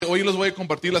hoy les voy a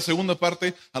compartir la segunda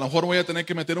parte. A lo mejor voy a tener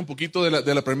que meter un poquito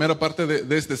de la primera parte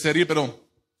de esta serie, pero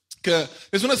que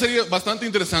es una serie bastante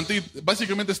interesante y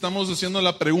básicamente estamos haciendo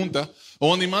la pregunta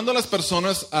o animando a las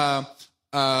personas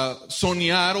a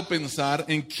soñar o pensar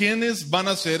en quiénes van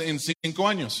a ser en 5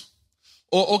 años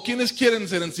o quiénes quieren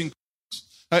ser en 5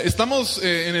 años. Estamos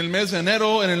en el mes de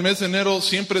enero. En el mes de enero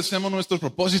siempre hacemos nuestros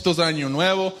propósitos de año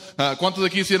nuevo. ¿Cuántos de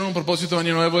aquí hicieron un propósito de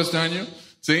año nuevo este año?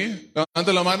 ¿Sí?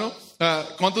 Levanten la mano.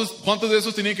 ¿Cuántos de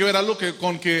esos tienen que ver algo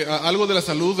algo de la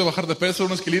salud, de bajar de peso,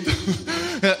 unos kilitos?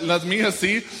 Las mías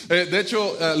sí. De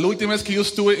hecho, la última vez que yo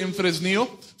estuve en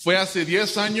Fresnillo fue hace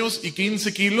 10 años y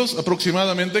 15 kilos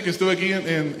aproximadamente que estuve aquí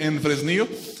en Fresnillo.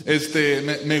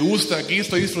 Me gusta aquí,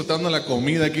 estoy disfrutando la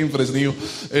comida aquí en Fresnillo.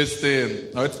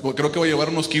 A ver, creo que voy a llevar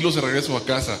unos kilos de regreso a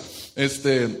casa.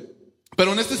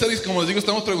 Pero en este serie, como les digo,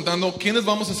 estamos preguntando quiénes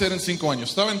vamos a ser en 5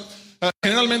 años. ¿Saben?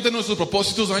 Generalmente en nuestros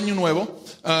propósitos de año nuevo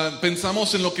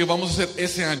pensamos en lo que vamos a hacer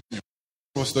ese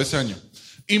año.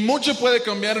 Y mucho puede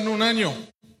cambiar en un año.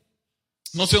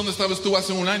 No sé dónde estabas tú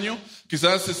hace un año.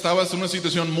 Quizás estabas en una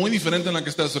situación muy diferente en la que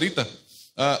estás ahorita.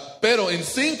 Pero en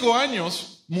 5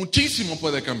 años, muchísimo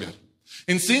puede cambiar.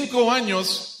 En 5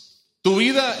 años, tu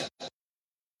vida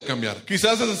puede cambiar.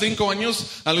 Quizás hace 5 años,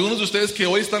 algunos de ustedes que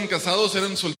hoy están casados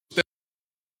eran solteros.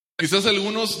 Quizás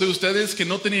algunos de ustedes que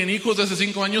no tenían hijos hace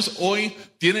 5 años, hoy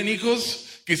tienen hijos.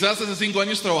 Quizás hace 5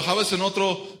 años trabajabas en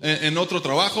otro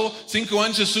trabajo. 5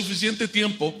 años es suficiente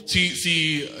tiempo.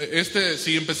 Si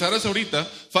empezaras ahorita,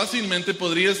 fácilmente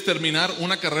podrías terminar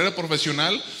una carrera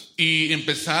profesional y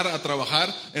empezar a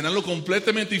trabajar en algo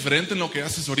completamente diferente en lo que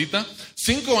haces ahorita.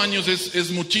 5 años es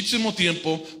muchísimo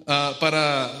tiempo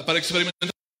para experimentar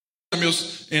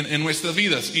cambios en nuestras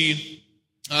vidas. Y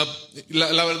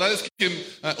la verdad es que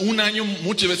un año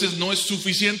muchas veces no es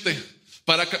suficiente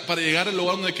para llegar al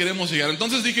lugar donde queremos llegar.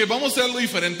 Entonces dije, vamos a hacer algo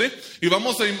diferente y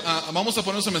vamos a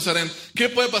ponernos a pensar en qué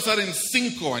puede pasar en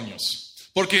 5 años.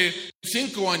 Porque en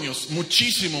 5 años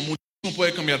muchísimo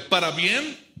puede cambiar. Para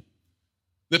bien,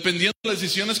 dependiendo de las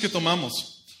decisiones que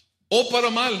tomamos. O para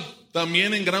mal,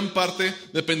 también en gran parte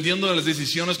dependiendo de las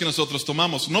decisiones que nosotros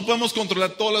tomamos. No podemos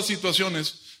controlar todas las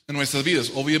situaciones en nuestras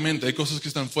vidas. Obviamente, hay cosas que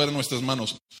están fuera de nuestras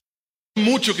manos. Hay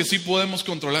mucho que sí podemos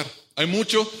controlar. Hay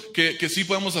mucho que sí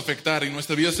podemos afectar y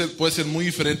nuestra vida puede ser muy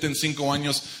diferente en 5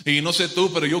 años. Y no sé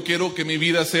tú, pero yo quiero que mi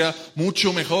vida sea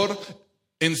mucho mejor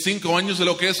en 5 años de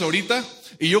lo que es ahorita.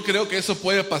 Y yo creo que eso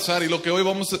puede pasar. Y lo que hoy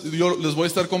yo les voy a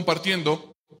estar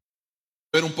compartiendo,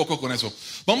 ver un poco con eso.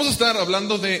 Vamos a estar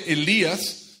hablando de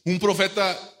Elías, un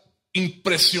profeta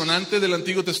impresionante del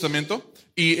Antiguo Testamento,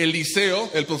 y Eliseo,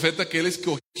 el profeta que él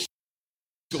escogió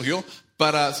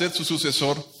para ser su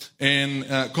sucesor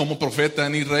como profeta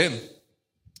en Israel.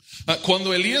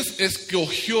 Cuando Elías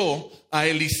escogió a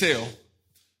Eliseo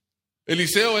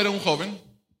era un joven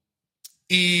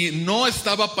y no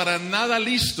estaba para nada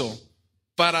listo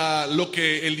para lo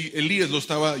que Elías lo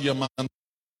estaba llamando.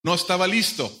 No estaba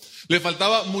listo. Le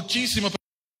faltaba muchísimo,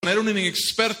 era un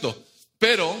inexperto,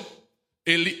 pero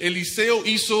Eliseo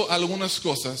hizo algunas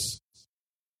cosas.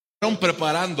 Estaban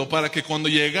preparando para que cuando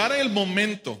llegara el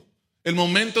momento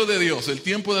de Dios, el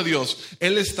tiempo de Dios,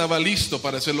 él estaba listo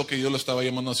para hacer lo que Dios lo estaba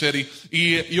llamando a hacer.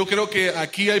 Y yo creo que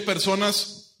aquí hay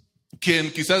personas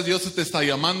que quizás Dios te está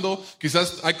llamando,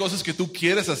 quizás hay cosas que tú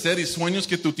quieres hacer y sueños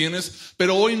que tú tienes,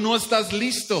 pero hoy no estás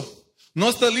listo. No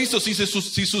estás listo. Si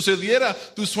sucediera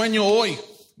tu sueño hoy,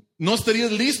 no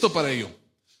estarías listo para ello.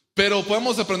 Pero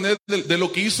podemos aprender de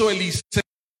lo que hizo Eliseo,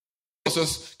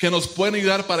 cosas que nos pueden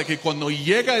ayudar para que cuando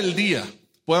llega el día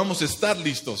podamos estar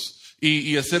listos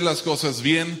y hacer las cosas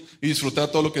bien y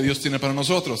disfrutar todo lo que Dios tiene para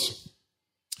nosotros.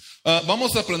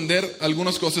 Vamos a aprender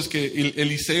algunas cosas que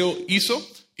Eliseo hizo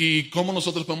y cómo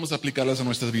nosotros podemos aplicarlas a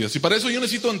nuestras vidas. Y para eso yo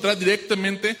necesito entrar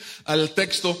directamente al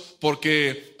texto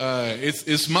porque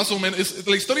es más o menos,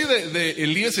 la historia de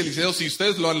Elías y Eliseo, si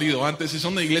ustedes lo han leído antes, si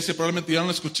son de iglesia probablemente ya lo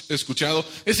han escuchado,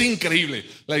 es increíble.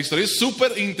 La historia es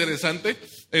súper interesante.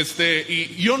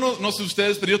 Y yo no sé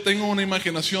ustedes, pero yo tengo una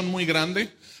imaginación muy grande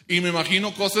y me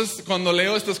imagino cosas cuando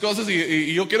leo estas cosas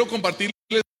y yo quiero compartirles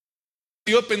lo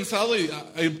que yo he pensado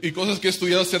y cosas que he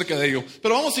estudiado acerca de ello.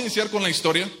 Pero vamos a iniciar con la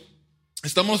historia.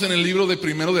 Estamos en el libro de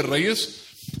Primero de Reyes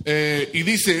y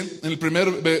dice en el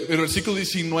versículo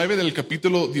 19 del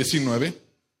capítulo 19,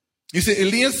 dice,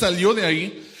 Elías salió de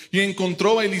ahí y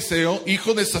encontró a Eliseo,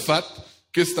 hijo de Safat,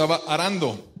 que estaba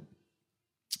arando.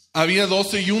 Había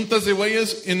 12 yuntas de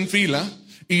bueyes en fila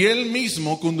y él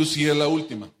mismo conducía la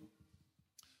última.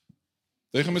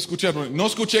 Déjame escuchar. No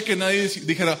escuché que nadie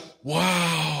dijera,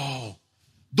 wow,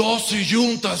 12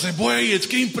 yuntas de bueyes,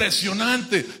 qué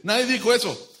impresionante. Nadie dijo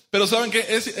eso. Pero ¿saben qué?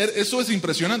 Eso es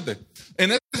impresionante.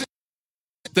 En ese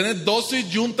Tener 12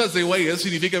 yuntas de bueyes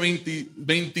significa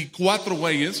 24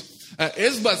 bueyes.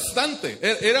 Es bastante.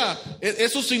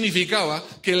 Eso significaba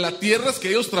que las tierras que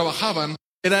ellos trabajaban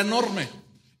era enorme.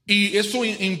 Y eso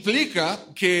implica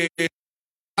que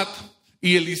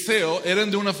y Eliseo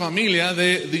eran de una familia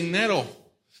de dinero.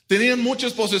 Tenían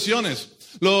muchas posesiones.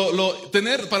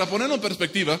 Para ponerlo en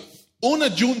perspectiva,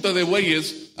 una yunta de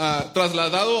bueyes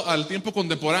trasladado al tiempo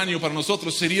contemporáneo para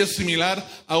nosotros sería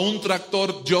similar a un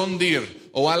tractor John Deere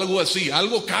o algo así,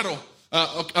 algo caro.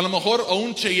 A lo mejor a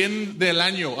un Cheyenne del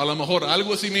año, a lo mejor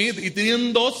algo así. Y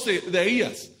tenían 12 de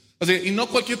ellas. O sea, y no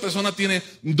cualquier persona tiene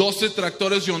 12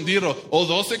 tractores John Deere o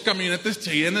 12 camionetes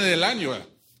Cheyenne del año.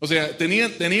 O sea,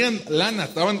 tenían lana.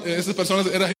 Esas personas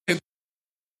eran gente.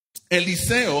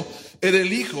 Eliseo era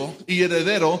el hijo y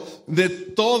heredero de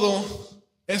todo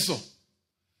eso.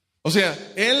 O sea,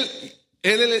 él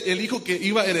era el hijo que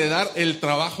iba a heredar el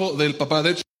trabajo del papá.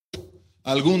 De hecho,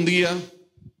 algún día,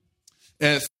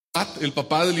 el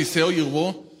papá de Eliseo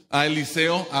llevó a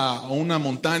Eliseo a una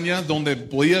montaña donde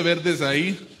podía ver desde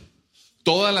ahí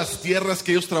todas las tierras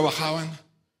que ellos trabajaban.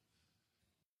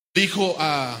 Dijo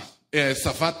a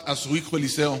Safat, a su hijo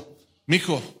Eliseo: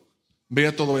 mijo,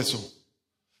 vea todo eso.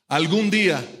 Algún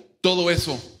día todo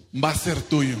eso va a ser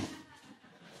tuyo.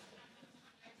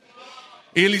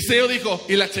 Y Eliseo dijo: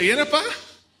 ¿y la Cheyenne, pa?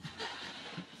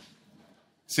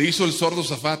 Se hizo el sordo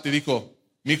Safat y dijo: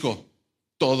 mijo,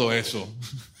 todo eso.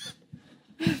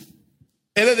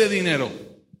 Era de dinero.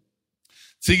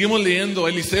 Seguimos leyendo.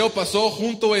 Eliseo pasó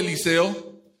junto a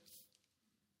Eliseo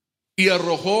y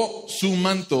arrojó su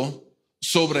manto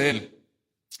sobre él.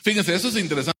 Fíjense, eso es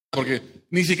interesante porque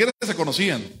ni siquiera se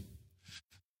conocían.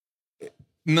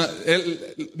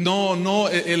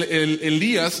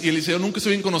 Elías y Eliseo nunca se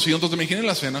habían conocido. Entonces imaginen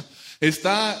la escena.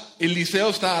 Eliseo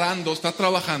está arando, está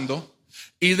trabajando,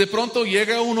 y de pronto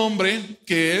llega un hombre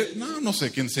que no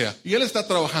sé quién sea, y él está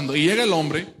trabajando, y llega el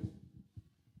hombre.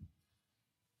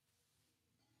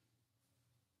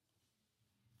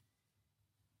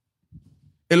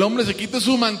 El hombre se quita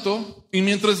su manto y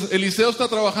mientras Eliseo está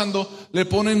trabajando, le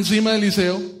pone encima de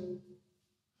Eliseo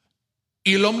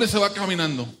y el hombre se va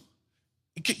caminando.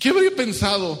 ¿Qué habría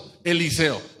pensado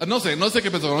Eliseo? No sé qué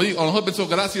pensó. A lo mejor pensó: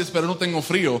 gracias, pero no tengo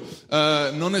frío.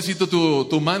 No necesito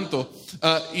tu manto.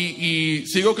 Y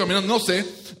sigo caminando. No sé.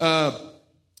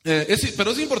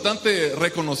 Pero es importante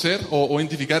reconocer o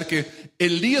identificar que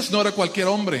Elías no era cualquier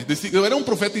hombre. Era un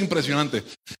profeta impresionante.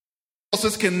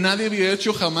 Cosas que nadie había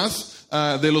hecho jamás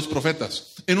de los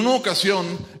profetas. En una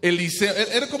ocasión, Eliseo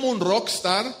era como un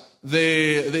rockstar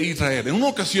de Israel. En una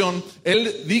ocasión,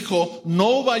 él dijo: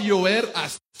 no va a llover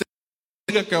hasta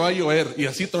que diga que va a llover. Y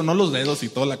así tronó los dedos y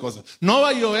toda la cosa. No va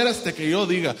a llover hasta que yo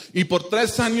diga. Y por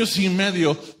 3 años y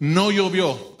medio no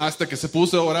llovió hasta que se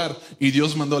puso a orar y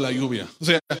Dios mandó la lluvia. O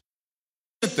sea,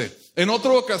 en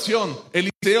otra ocasión,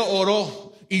 Eliseo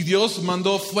oró y Dios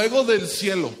mandó fuego del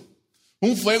cielo.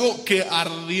 Un fuego que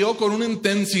ardió con una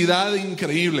intensidad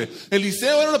increíble.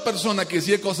 Eliseo era una persona que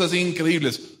hacía cosas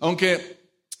increíbles.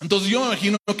 Entonces yo me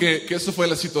imagino que eso fue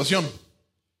la situación.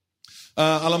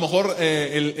 A lo mejor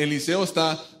Eliseo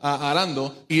está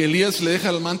arando y Elías le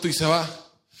deja el manto y se va.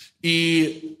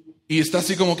 Y está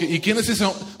así como que: ¿y quién es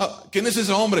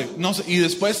ese hombre? No sé. Y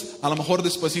después, a lo mejor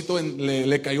despuesito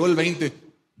le cayó el 20.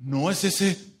 ¿No es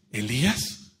ese Elías?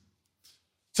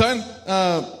 ¿Saben?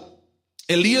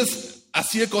 Elías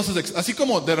hacía cosas, así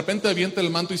como de repente avienta el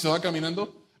manto y se va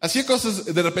caminando, hacía cosas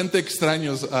de repente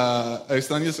extrañas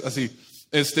así.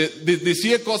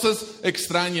 Decía cosas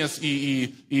extrañas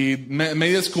y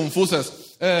medias confusas.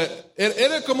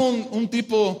 Era como un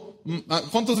tipo.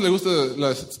 ¿Cuántos le gusta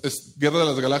la Guerra de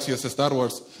las Galaxias, Star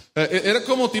Wars? Era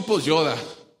como tipo Yoda.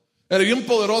 Era bien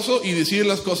poderoso y decía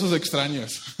las cosas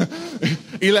extrañas.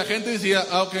 Y la gente decía: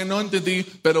 ok, no entendí,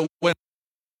 pero bueno.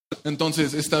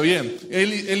 Entonces está bien.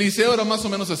 Eliseo era más o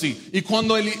menos así. Y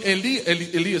cuando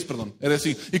Elías era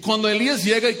así. Y cuando Elías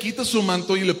llega y quita su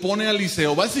manto y le pone a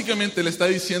Eliseo, básicamente le está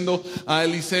diciendo a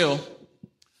Eliseo: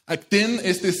 ten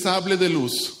este sable de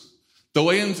luz.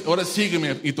 Ahora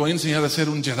sígueme y te voy a enseñar a ser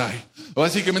un Jedi.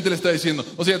 Básicamente le está diciendo,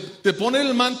 o sea, te pone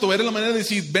el manto, era la manera de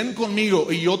decir: ven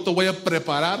conmigo y yo te voy a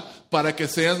preparar para que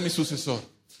seas mi sucesor,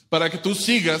 para que tú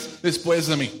sigas después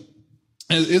de mí.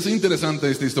 Es interesante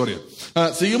esta historia.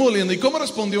 Seguimos leyendo. ¿Y cómo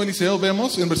respondió Eliseo?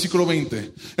 Vemos en versículo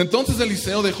 20. Entonces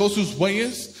Eliseo dejó sus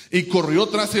bueyes y corrió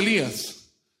tras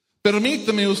Elías.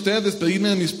 Permítame usted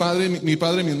despedirme de mi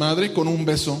padre y mi madre con un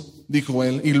beso, dijo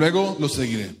él, y luego lo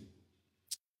seguiré.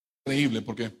 Increíble,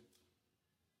 porque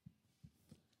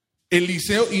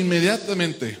Eliseo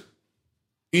inmediatamente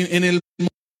en el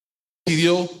momento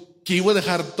decidió que iba a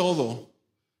dejar todo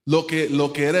lo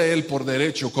que era él por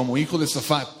derecho como hijo de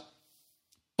Safat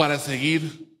para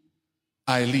seguir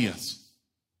a Elías.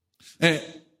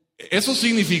 Eso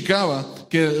significaba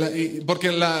que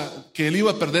él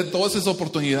iba a perder todas esas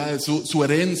oportunidades, su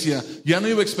herencia. Ya no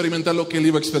iba a experimentar lo que él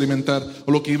iba a experimentar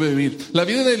o lo que iba a vivir. La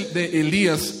vida de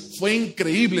Elías fue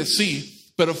increíble,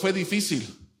 sí, pero fue difícil.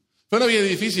 Fue una vida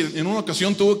difícil. En una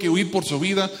ocasión tuvo que huir por su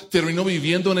vida, terminó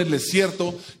viviendo en el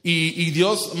desierto y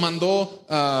Dios mandó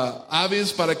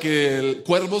aves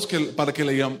cuervos para que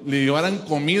le llevaran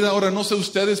comida. Ahora no sé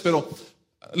ustedes, pero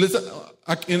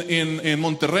en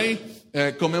Monterrey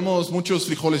comemos muchos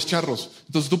frijoles charros.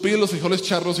 Entonces tú pides los frijoles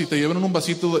charros y te llevan un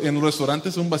vasito en los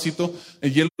restaurantes, un vasito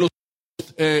de hielo.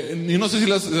 Y no sé si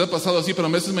les ha pasado así, pero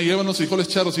a veces me llevan los frijoles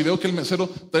charros y veo que el mesero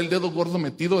trae el dedo gordo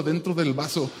metido dentro del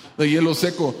vaso de hielo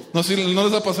seco. No sé si no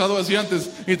les ha pasado así antes.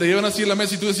 Y te llevan así a la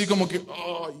mesa y tú así como que,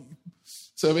 ay,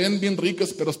 se ven bien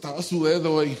ricas, pero estaba su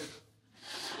dedo ahí.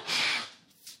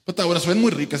 Pero bueno, se ven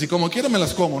muy ricas y como quiera me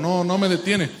las como, no me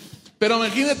detiene. Pero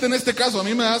imagínate en este caso, a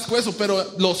mí me da asco eso,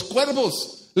 pero los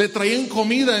cuervos le traían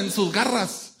comida en sus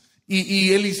garras.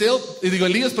 Y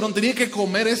Elías, tenía que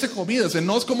comer esa comida. O sea,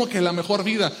 no es como que la mejor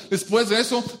vida. Después de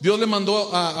eso, Dios le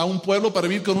mandó a un pueblo para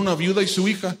vivir con una viuda y su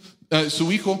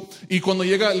hijo. Y cuando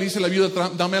llega, le dice la viuda,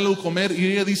 dame algo de comer. Y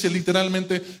ella dice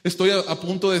literalmente, estoy a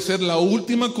punto de ser la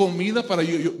última comida para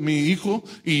mi hijo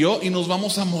y yo, y nos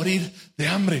vamos a morir de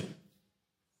hambre.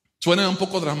 Suena un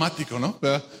poco dramático, ¿no?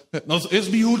 Es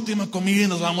mi última comida y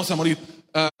nos vamos a morir.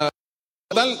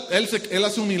 Él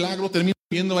hace un milagro, termina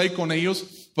viviendo ahí con ellos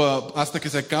hasta que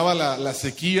se acaba la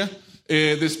sequía.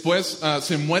 Después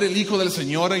se muere el hijo de la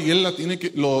señora y él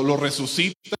lo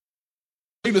resucita.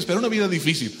 Pero una vida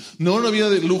difícil, no una vida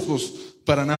de lujos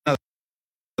para nada.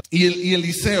 Y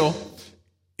Eliseo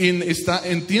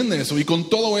entiende eso, y con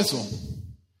todo eso,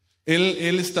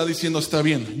 él está diciendo, está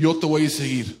bien, yo te voy a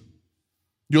seguir.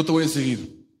 Yo te voy a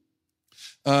seguir.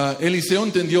 Eliseo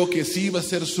entendió que sí iba a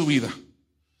ser su vida.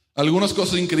 Algunas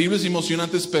cosas increíbles y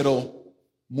emocionantes, pero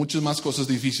muchas más cosas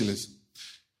difíciles.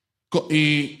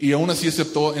 Y aún así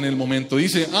aceptó en el momento.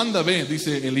 Dice, anda, ve,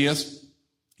 dice Elías,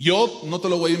 yo no te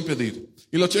lo voy a impedir.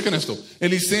 Y lo chequen esto.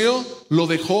 Eliseo lo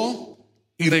dejó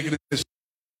y regresó.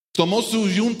 Tomó su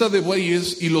yunta de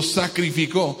bueyes y los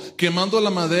sacrificó. Quemando la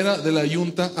madera de la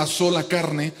yunta, asó la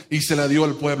carne y se la dio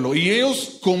al pueblo. Y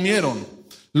ellos comieron.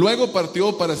 Luego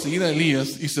partió para seguir a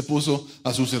Elías y se puso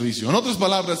a su servicio. En otras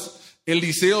palabras,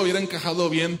 Eliseo hubiera encajado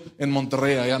bien en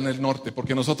Monterrey, allá en el norte,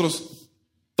 porque nosotros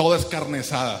toda es carne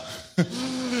asada.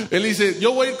 Él dice,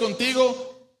 yo voy a ir contigo.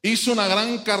 Hizo una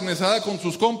gran carne asada con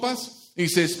sus compas y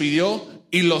se despidió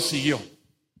y lo siguió.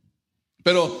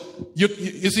 Pero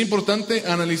es importante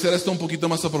analizar esto un poquito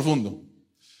más a profundo,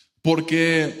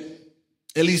 porque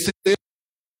Eliseo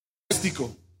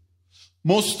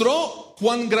mostró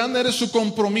cuán grande era su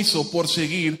compromiso por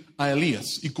seguir a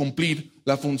Elías y cumplir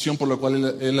la función por la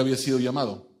cual él había sido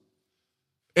llamado.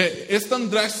 Es tan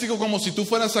drástico como si tú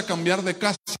fueras a cambiar de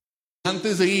casa.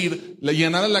 Antes de ir, le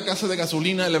llenaras la casa de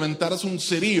gasolina, le aventaras un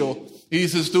cerillo y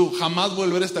dices tú, jamás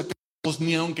volveré a esta casa, pues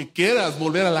ni aunque quieras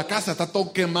volver a la casa, está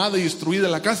todo quemada y destruida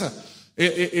la casa.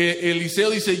 Eliseo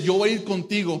dice, yo voy a ir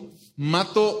contigo,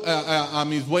 mato a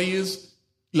mis bueyes,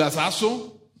 las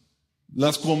aso,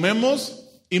 las comemos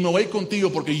y me voy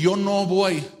contigo porque yo no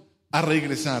voy a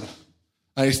regresar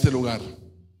a este lugar.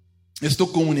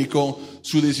 Esto comunicó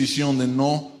su decisión de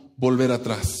no volver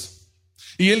atrás.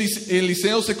 Y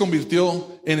Eliseo se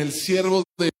convirtió en el siervo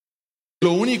de Dios.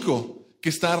 Lo único que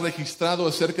está registrado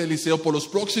acerca de Eliseo por los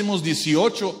próximos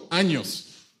 18 años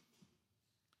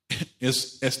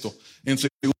es esto. En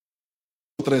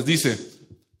 2:3 dice,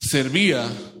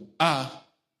 servía a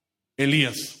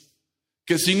Elías,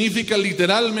 que significa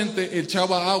literalmente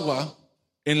echaba agua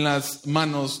en las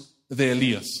manos de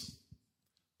Elías.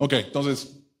 Ok, entonces,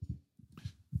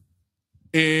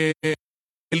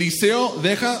 Eliseo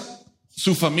deja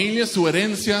su familia, su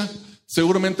herencia,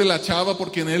 seguramente la chava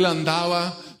por quien él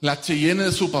andaba, la Cheyenne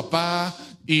de su papá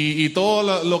y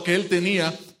todo lo que él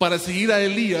tenía para seguir a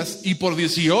Elías. Y por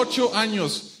 18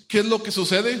 años, ¿qué es lo que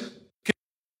sucede?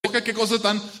 ¿Qué cosa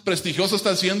tan prestigiosa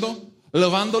está haciendo?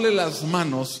 Lavándole las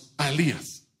manos a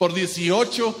Elías. Por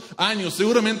 18 años,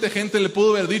 seguramente gente le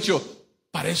pudo haber dicho,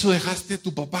 para eso dejaste a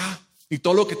tu papá y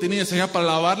todo lo que tenías allá para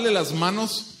lavarle las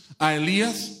manos a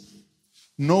Elías.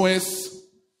 No es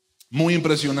muy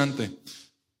impresionante.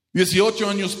 18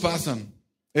 años pasan.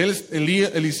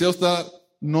 Eliseo está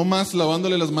no más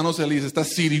lavándole las manos a Elías, está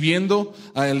sirviendo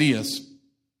a Elías.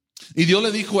 Y Dios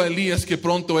le dijo a Elías que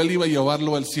pronto él iba a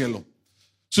llevarlo al cielo.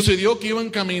 Sucedió que iban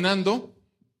caminando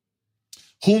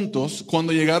juntos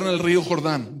cuando llegaron al río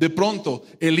Jordán. De pronto,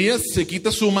 Elías se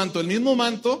quita su manto, el mismo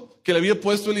manto que le había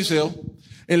puesto Eliseo.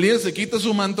 Elías se quita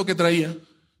su manto que traía.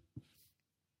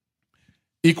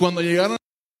 Y cuando llegaron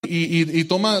y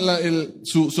toma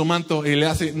su manto y le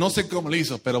hace, no sé cómo le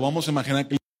hizo, pero vamos a imaginar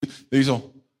que le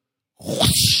hizo,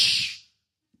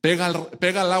 pega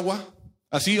al agua.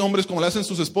 Así hombres como le hacen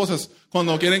sus esposas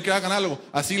cuando quieren que hagan algo.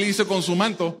 Así le hizo con su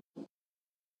manto.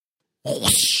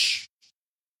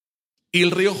 Y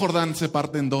el río Jordán se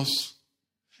parte en dos.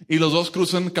 Y los dos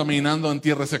cruzan caminando en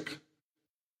tierra seca.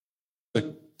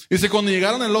 Dice, cuando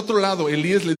llegaron al otro lado,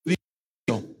 Elías le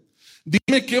dijo,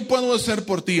 dime qué puedo hacer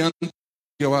por ti antes de ser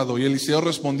llevado. Y Eliseo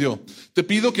respondió, te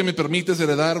pido que me permitas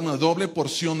heredar una doble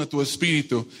porción de tu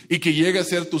espíritu y que llegue a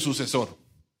ser tu sucesor.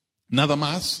 Nada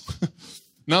más.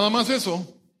 Nada más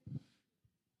eso.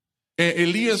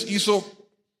 Elías hizo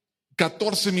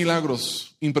 14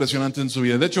 milagros impresionantes en su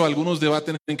vida. De hecho, algunos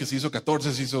debaten en que se hizo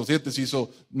 14, se hizo 7, se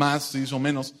hizo más, se hizo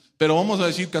menos. Pero vamos a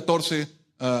decir 14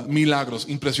 milagros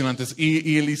impresionantes.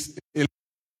 Y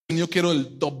yo quiero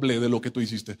el doble de lo que tú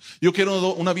hiciste. Yo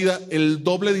quiero una vida el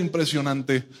doble de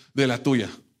impresionante de la tuya.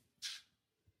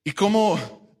 Y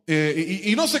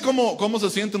no sé cómo se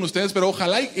sienten ustedes, pero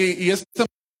ojalá y este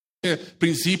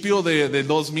principio de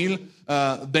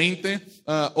 2020,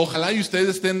 ojalá y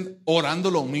ustedes estén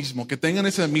orando lo mismo, que tengan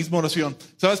esa misma oración.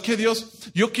 ¿Sabes qué, Dios?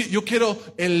 Yo quiero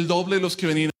el doble de los que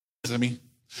venían antes de mí.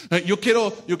 Yo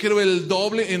quiero el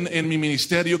doble en mi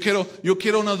ministerio. Yo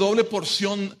quiero una doble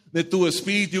porción de tu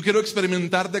espíritu. Yo quiero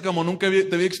experimentarte como nunca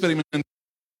te había experimentado.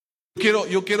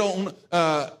 Yo quiero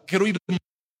ir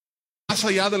más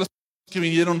allá de las que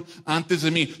vinieron antes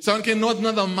de mí. Saben que no es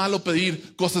nada malo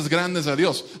pedir cosas grandes a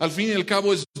Dios. Al fin y al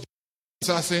cabo es Dios quien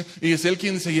las hace y es Él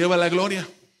quien se lleva la gloria,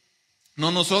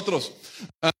 no nosotros.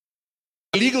 El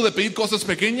peligro de pedir cosas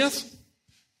pequeñas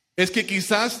es que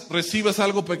quizás recibas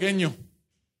algo pequeño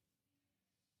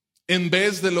en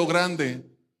vez de lo grande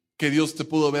que Dios te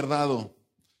pudo haber dado.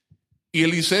 Y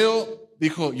Eliseo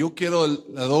dijo, yo quiero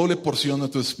la doble porción de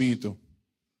tu espíritu.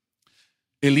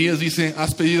 Elías dice,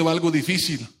 has pedido algo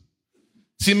difícil.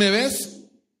 Si me ves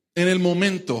en el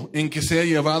momento en que sea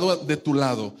llevado de tu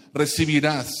lado,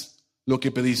 recibirás lo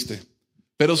que pediste.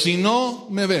 Pero si no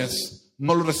me ves,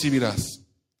 no lo recibirás.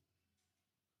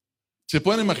 Se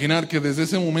pueden imaginar que desde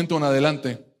ese momento en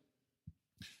adelante,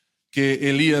 que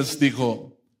Elías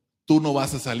dijo, tú no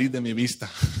vas a salir de mi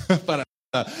vista. Para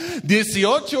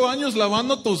 18 años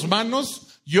lavando tus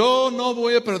manos, yo no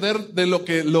voy a perder de lo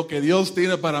que Dios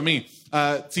tiene para mí.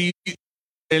 Si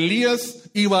Elías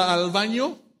iba al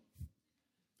baño,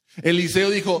 Eliseo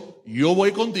dijo, yo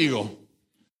voy contigo.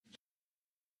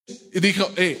 Y dijo,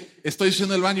 estoy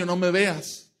haciendo el baño, no me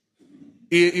veas.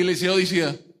 Y Eliseo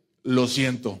decía, lo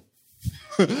siento.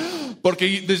 Porque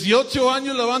 18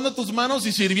 años lavando tus manos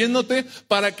y sirviéndote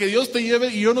para que Dios te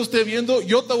lleve y yo no esté viendo,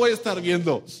 yo te voy a estar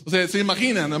viendo. O sea, se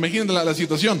imaginan la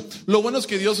situación. Lo bueno es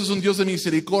que Dios es un Dios de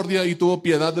misericordia y tuvo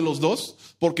piedad de los dos,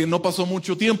 porque no pasó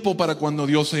mucho tiempo para cuando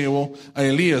Dios se llevó a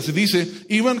Elías. Dice,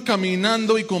 iban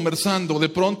caminando y conversando, de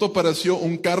pronto apareció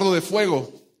un carro de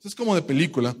fuego. Es como de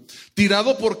película.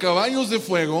 Tirado por caballos de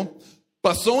fuego,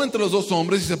 pasó entre los dos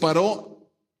hombres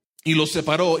y los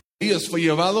separó. Elías fue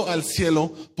llevado al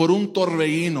cielo por un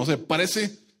torbellino. O sea,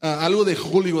 parece algo de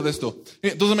Hollywood esto.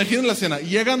 Entonces imaginen la escena.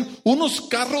 Llegan unos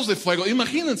carros de fuego.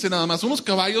 Imagínense nada más, unos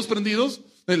caballos prendidos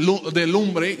de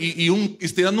lumbre y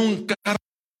estirando un carro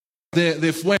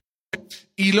de fuego.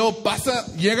 Y luego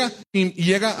llega,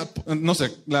 no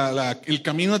sé, el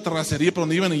camino de terracería por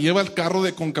donde iban y lleva el carro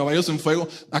con caballos en fuego,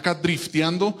 acá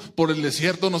drifteando por el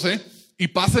desierto, no sé. Y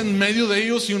pasa en medio de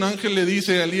ellos y un ángel le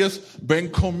dice a Elías, ven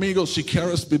conmigo si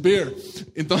quieres vivir.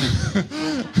 Entonces,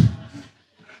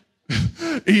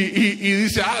 y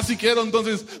dice, sí quiero.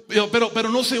 Entonces, pero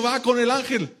no se va con el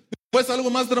ángel. Después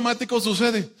algo más dramático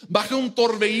sucede. Baja un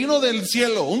torbellino del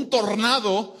cielo, un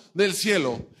tornado del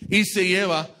cielo y se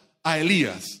lleva a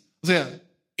Elías. O sea,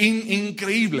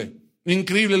 increíble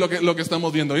lo que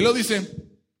estamos viendo. Y lo dice,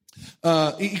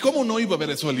 ¿y cómo no iba a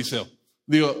ver eso Eliseo?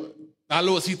 Digo,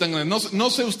 algo así tan grande. No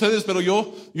sé ustedes, pero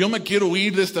yo me quiero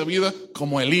huir de esta vida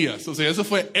como Elías. O sea, eso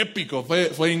fue épico,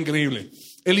 fue increíble.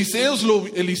 Eliseo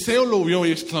lo vio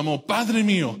y exclamó, Padre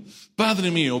mío,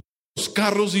 los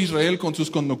carros de Israel con sus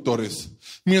conductores.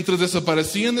 Mientras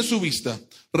desaparecían de su vista,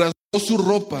 rasgó su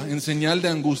ropa en señal de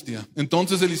angustia.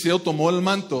 Entonces Eliseo tomó el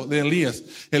manto de Elías,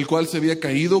 el cual se había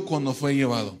caído cuando fue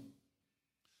llevado,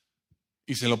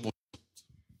 y se lo puso.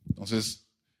 Entonces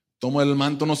tomó el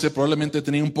manto, no sé, probablemente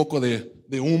tenía un poco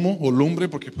de humo o lumbre,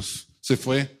 porque pues se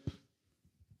fue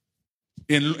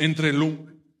entre el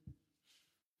lumbre.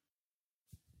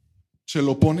 Se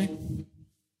lo pone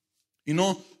Y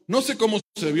no sé cómo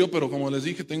se vio, pero como les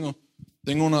dije, tengo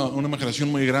una imaginación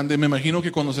muy grande. Me imagino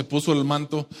que cuando se puso el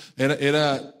manto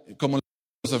era como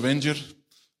los Avengers,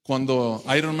 cuando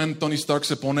Iron Man, Tony Stark,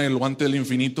 se pone el guante del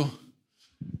infinito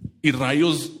y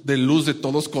rayos de luz de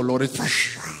todos colores.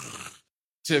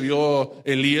 Se vio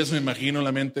Elías, me imagino, en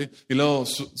la mente, y luego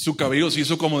su cabello se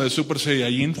hizo como de Super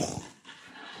Saiyajin.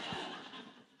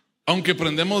 Aunque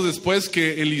aprendemos después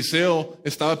que Eliseo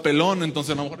estaba pelón,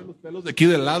 entonces a lo mejor los pelos de aquí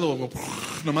del lado,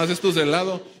 nomás estos del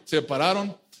lado, se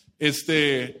pararon.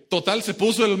 Total, se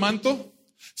puso el manto,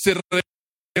 se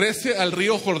regrese al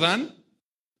río Jordán,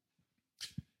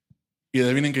 y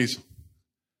adivinen qué hizo.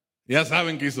 Ya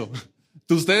saben qué hizo.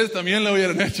 Ustedes también lo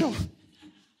hubieran hecho.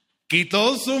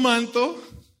 Quitó su manto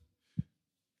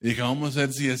y dije, vamos a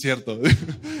ver si es cierto.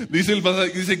 Dice el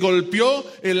pasaje, dice, golpeó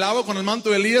el agua con el manto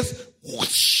de Elías.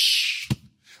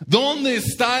 ¿Dónde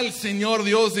está el Señor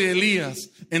Dios de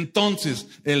Elías? Entonces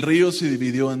el río se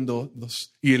dividió en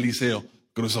dos y Eliseo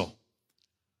cruzó.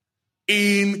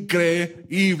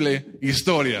 Increíble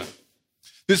historia.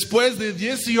 Después de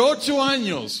 18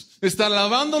 años, está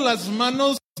lavando las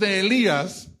manos de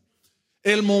Elías,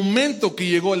 el momento que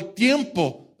llegó el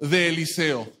tiempo de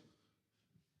Eliseo,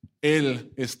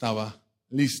 él estaba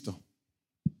listo.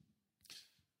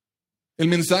 El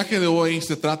mensaje de hoy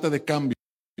se trata de cambio.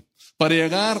 Para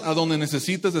llegar a donde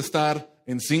necesitas estar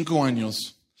en 5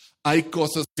 años, hay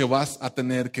cosas que vas a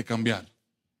tener que cambiar.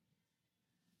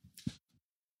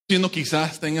 Diciendo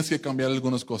quizás tengas que cambiar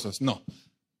algunas cosas. No.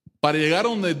 Para llegar a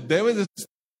donde debes de estar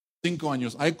en 5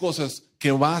 años, hay cosas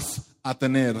que vas a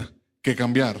tener que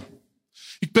cambiar.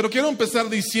 Pero quiero empezar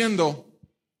diciendo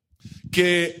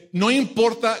que no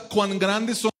importa cuán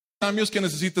grandes son los cambios que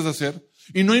necesitas hacer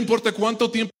y no importa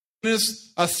cuánto tiempo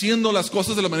tienes haciendo las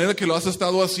cosas de la manera que lo has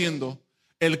estado haciendo,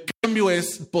 el cambio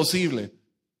es posible.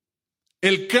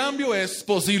 El cambio es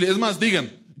posible. Es más,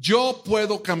 digan, yo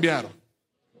puedo cambiar.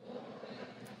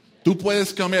 Tú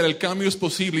puedes cambiar, el cambio es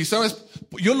posible. Y sabes,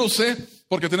 yo lo sé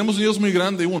porque tenemos un Dios muy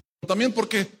grande. También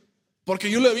porque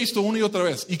yo lo he visto una y otra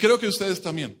vez. Y creo que ustedes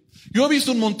también. Yo he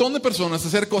visto un montón de personas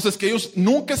hacer cosas que ellos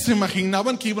nunca se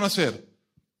imaginaban que iban a hacer.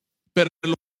 Pero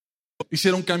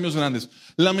hicieron cambios grandes.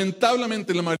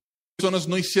 Lamentablemente, la mayoría de las personas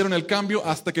no hicieron el cambio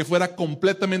hasta que fuera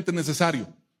completamente necesario.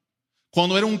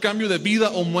 Cuando era un cambio de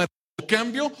vida o muerte.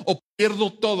 Cambio o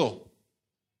pierdo todo.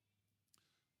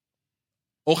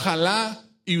 Ojalá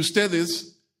y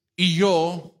ustedes y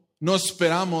yo no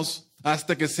esperamos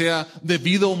hasta que sea de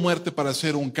vida o muerte para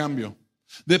hacer un cambio.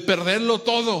 De perderlo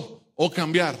todo o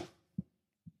cambiar.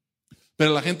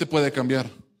 Pero la gente puede cambiar.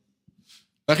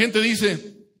 La gente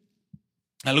dice,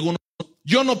 algunos,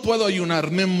 yo no puedo ayunar,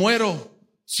 me muero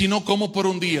si no como por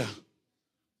un día.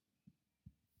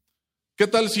 ¿Qué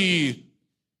tal si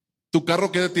tu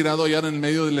carro queda tirado allá en el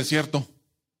medio del desierto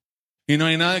y no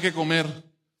hay nada que comer?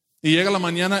 Y llega la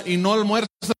mañana y no almuerzas,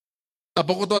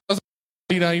 tampoco te vas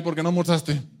a ir ahí porque no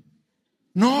almorzaste.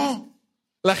 No,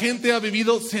 la gente ha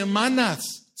vivido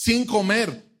semanas sin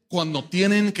comer cuando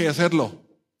tienen que hacerlo.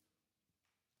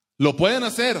 Lo pueden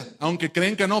hacer, aunque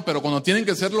creen que no, pero cuando tienen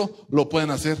que hacerlo, lo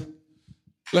pueden hacer.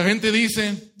 La gente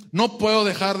dice, no puedo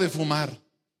dejar de fumar.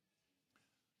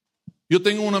 Yo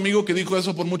tengo un amigo que dijo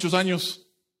eso por muchos años.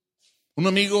 Un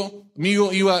amigo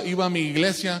iba a mi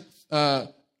iglesia.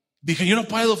 Dije, yo no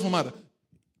puedo fumar.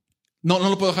 No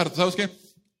lo puedo dejar. ¿Sabes qué?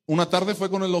 Una tarde fue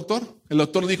con el doctor. El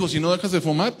doctor dijo, si no dejas de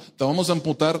fumar, te vamos a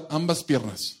amputar ambas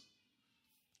piernas.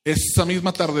 Esa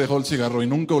misma tarde dejó el cigarro y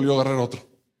nunca volvió a agarrar otro.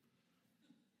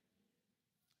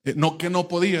 No que no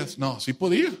podías. No, sí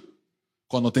podía.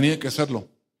 Cuando tenía que hacerlo.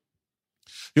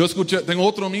 Yo escuché, tengo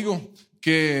otro amigo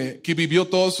que vivió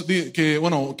todos,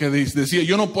 que decía,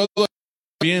 yo no puedo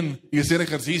bien y hacer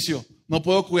ejercicio. No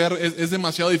puedo cuidar, es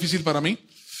demasiado difícil para mí.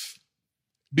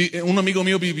 Un amigo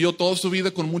mío vivió toda su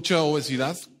vida con mucha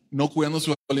obesidad, no cuidando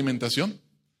su alimentación.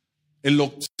 Él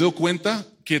se dio cuenta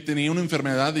que tenía una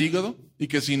enfermedad de hígado y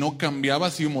que si no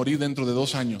cambiaba se iba a morir dentro de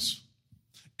 2 años.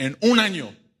 En 1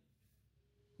 año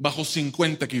bajó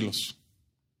 50 kilos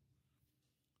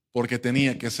porque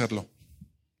tenía que hacerlo.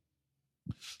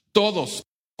 Todos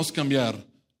podemos cambiar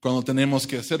cuando tenemos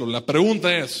que hacerlo. La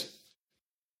pregunta es,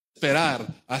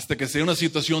 ¿esperar hasta que sea una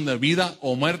situación de vida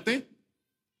o muerte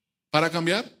para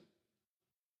cambiar?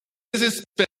 ¿Es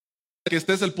esperar que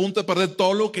estés al punto de perder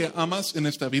todo lo que amas en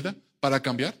esta vida para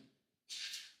cambiar?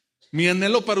 Mi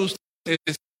anhelo para usted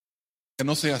es que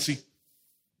no sea así.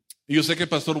 Y yo sé que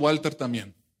Pastor Walter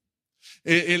también.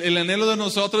 El anhelo de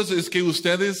nosotros es que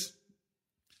ustedes,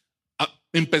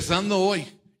 empezando hoy,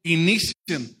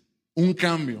 inicien un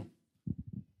cambio.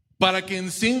 Para que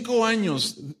en 5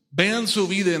 años vean su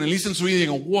vida, analicen su vida y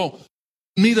digan, wow,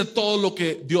 Mira todo lo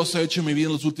que Dios ha hecho en mi vida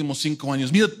en los últimos 5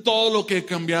 años. Mira todo lo que he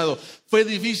cambiado. Fue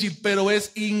difícil, pero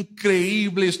es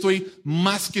increíble. Estoy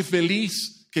más que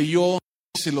feliz que yo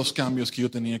hice los cambios que yo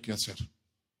tenía que hacer.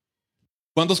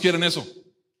 ¿Cuántos quieren eso?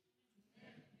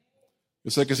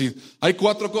 Yo sé que sí. Hay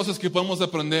 4 cosas que podemos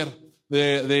aprender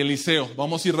de Eliseo.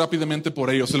 Vamos a ir rápidamente por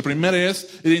ellos. El primero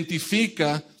es,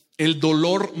 identifica el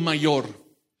dolor mayor.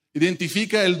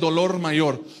 Identifica el dolor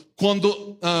mayor.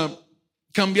 Cuando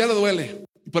cambiar duele,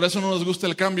 y por eso no nos gusta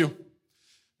el cambio.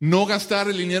 No gastar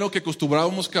el dinero que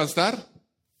acostumbrábamos gastar,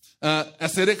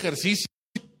 hacer ejercicio,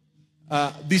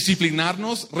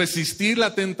 disciplinarnos, resistir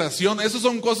la tentación. Esas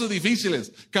son cosas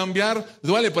difíciles. Cambiar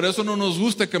duele, por eso no nos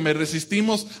gusta que me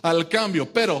resistimos al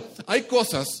cambio. Pero hay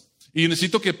cosas, y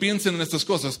necesito que piensen en estas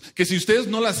cosas, que si ustedes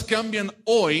no las cambian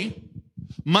hoy,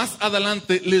 más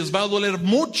adelante les va a doler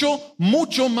mucho,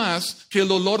 mucho más que el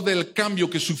dolor del cambio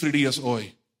que sufrirías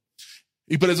hoy.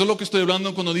 Y por eso es lo que estoy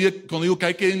hablando cuando digo que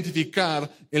hay que identificar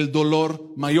el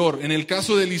dolor mayor. En el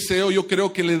caso de Eliseo, yo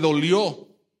creo que le dolió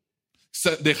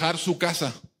dejar su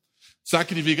casa,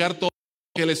 sacrificar todo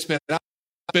lo que él esperaba.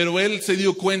 Pero él se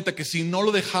dio cuenta que si no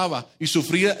lo dejaba y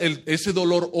sufría ese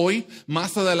dolor hoy,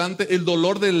 más adelante el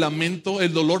dolor del lamento,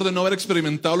 el dolor de no haber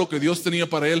experimentado lo que Dios tenía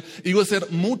para él, iba a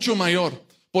ser mucho mayor.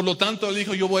 Por lo tanto, él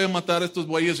dijo, yo voy a matar a estos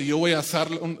bueyes y yo voy a hacer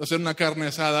una carne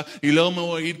asada y luego me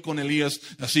voy a ir con Elías,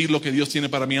 así lo que Dios tiene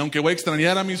para mí. Aunque voy a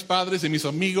extrañar a mis padres y mis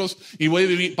amigos y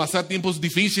voy a pasar tiempos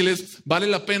difíciles, vale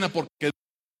la pena porque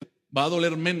va a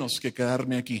doler menos que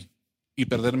quedarme aquí y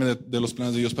perderme de los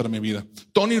planes de Dios para mi vida.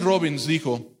 Tony Robbins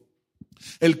dijo,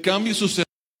 el cambio sucede,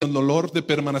 el dolor de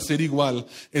permanecer igual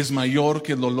es mayor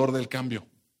que el dolor del cambio.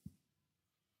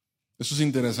 Eso es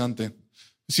interesante.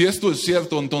 Si esto es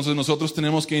cierto, entonces nosotros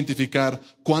tenemos que identificar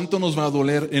cuánto nos va a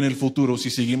doler en el futuro si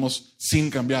seguimos sin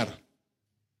cambiar.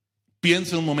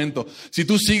 Piensa un momento. Si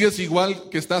tú sigues igual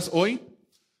que estás hoy,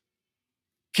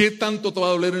 ¿qué tanto te va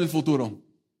a doler en el futuro?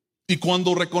 Y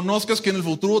cuando reconozcas que en el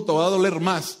futuro te va a doler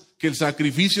más que el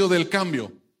sacrificio del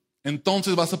cambio,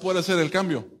 entonces vas a poder hacer el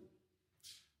cambio.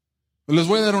 Les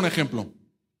voy a dar un ejemplo.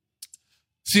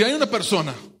 Si hay una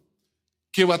persona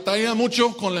que batalla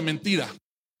mucho con la mentira,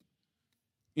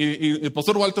 y el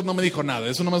pastor Walter no me dijo nada,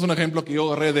 eso nomás es un ejemplo que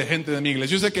yo agarré de gente de mi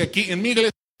iglesia. Yo sé que aquí en mi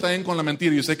iglesia están con la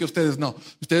mentira, yo sé que ustedes no,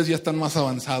 ustedes ya están más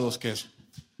avanzados que eso.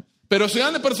 Pero si hay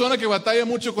una persona que batalla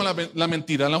mucho con la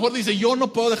mentira, a lo mejor dice, yo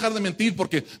no puedo dejar de mentir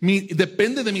porque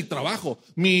depende de mi trabajo,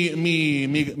 mi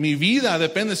vida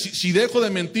depende. Si dejo de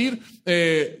mentir,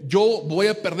 yo voy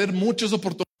a perder muchas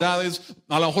oportunidades,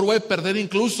 a lo mejor voy a perder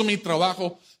incluso mi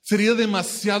trabajo. Sería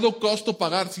demasiado costo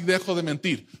pagar si dejo de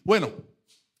mentir. Bueno,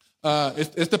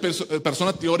 esta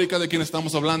persona teórica de quien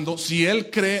estamos hablando, si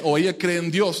él cree o ella cree en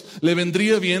Dios, le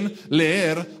vendría bien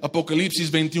leer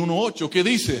Apocalipsis 21:8, que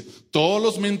dice, todos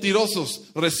los mentirosos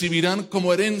recibirán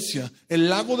como herencia el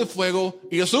lago de fuego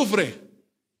y azufre.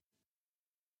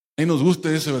 Ahí nos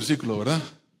gusta ese versículo, ¿verdad?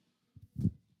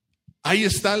 Ahí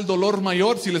está el dolor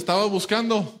mayor si le estaba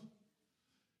buscando.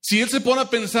 Si él se pone a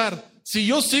pensar, si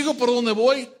yo sigo por donde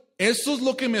voy, ¿eso es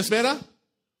lo que me espera?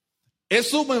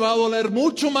 Eso me va a doler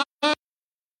mucho más que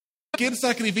cualquier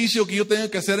sacrificio que yo tenga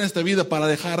que hacer en esta vida para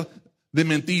dejar de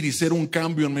mentir y ser un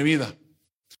cambio en mi vida.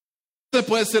 Esta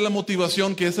puede ser la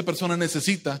motivación que esa persona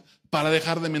necesita para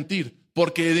dejar de mentir,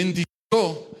 porque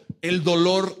identificó el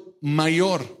dolor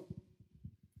mayor.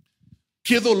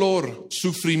 ¿Qué dolor,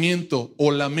 sufrimiento o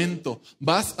lamento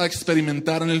vas a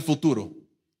experimentar en el futuro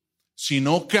si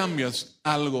no cambias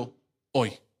algo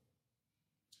hoy?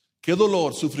 ¿Qué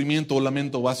dolor, sufrimiento o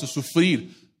lamento vas a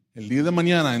sufrir el día de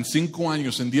mañana, en 5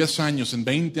 años, en 10 años, en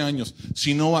 20 años,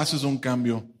 si no haces un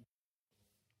cambio?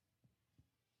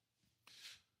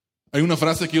 Hay una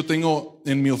frase que yo tengo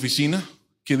en mi oficina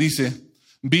que dice,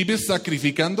 ¿vives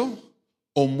sacrificando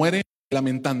o muere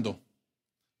lamentando?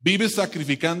 ¿Vives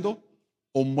sacrificando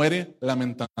o muere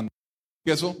lamentando?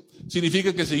 Eso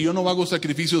significa que si yo no hago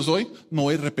sacrificios hoy, me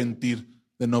voy a arrepentir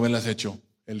de no haberlas hecho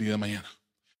el día de mañana.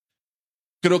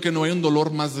 Creo que no hay un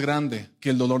dolor más grande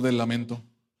que el dolor del lamento.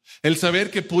 El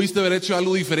saber que pudiste haber hecho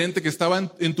algo diferente, que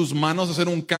estaba en tus manos hacer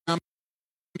un cambio,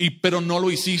 pero no lo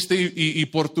hiciste y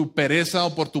por tu pereza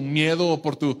o por tu miedo o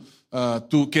por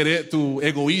tu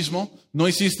egoísmo, no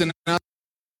hiciste nada.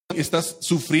 Estás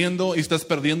sufriendo y estás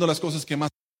perdiendo las cosas que más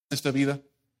en esta vida.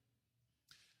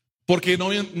 Porque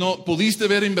no pudiste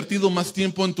haber invertido más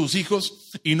tiempo en tus hijos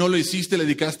y no lo hiciste, le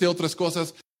dedicaste a otras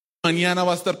cosas. mañana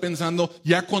vas a estar pensando,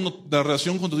 ya cuando la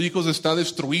relación con tus hijos está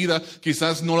destruida,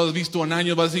 quizás no lo has visto en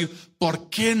años, vas a decir, ¿por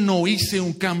qué no hice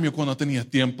un cambio cuando tenía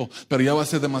tiempo? Pero ya va a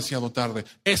ser demasiado tarde.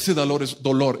 Ese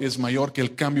dolor es mayor que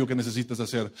el cambio que necesitas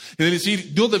hacer. Es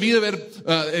decir, yo debí de haber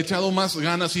echado más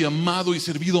ganas y amado y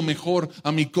servido mejor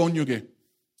a mi cónyuge.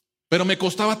 Pero me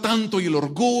costaba tanto y el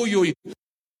orgullo y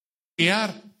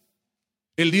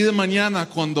el día de mañana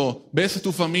cuando ves a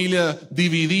tu familia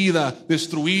dividida,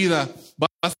 destruida, vas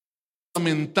a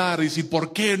lamentar y decir,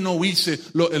 ¿por qué no hice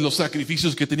los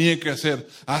sacrificios que tenía que hacer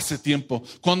hace tiempo?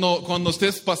 Cuando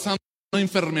estés pasando una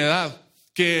enfermedad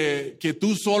que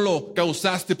tú solo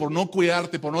causaste por no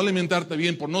cuidarte, por no alimentarte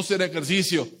bien, por no hacer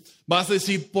ejercicio, vas a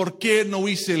decir, ¿por qué no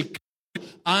hice el cambio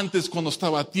antes cuando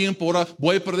estaba a tiempo? Ahora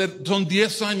voy a perder, son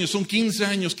 10 años, son 15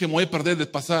 años que me voy a perder de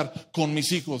pasar con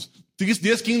mis hijos.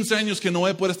 10, 15 años que no voy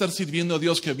a poder estar sirviendo a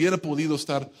Dios, que hubiera podido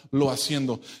estarlo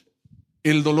haciendo.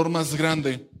 El dolor más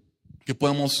grande que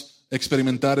podemos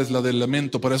experimentar es la del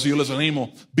lamento. Por eso yo les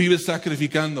animo, vive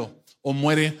sacrificando o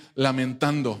muere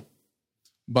lamentando.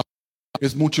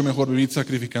 Es mucho mejor vivir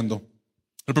sacrificando.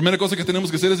 La primera cosa que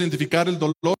tenemos que hacer es identificar el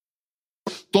dolor.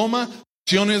 Toma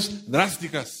acciones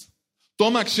drásticas.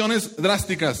 Toma acciones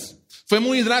drásticas. Fue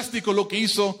muy drástico lo que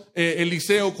hizo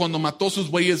Eliseo cuando mató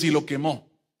sus bueyes y lo quemó.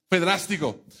 Fue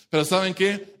drástico. Pero ¿saben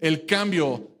qué? El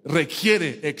cambio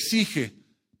requiere, exige.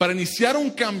 Para iniciar un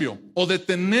cambio o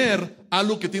detener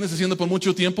algo que tienes haciendo por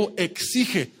mucho tiempo,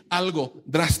 exige algo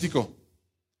drástico.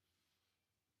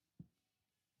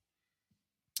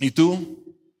 Y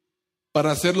tú,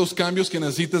 para hacer los cambios que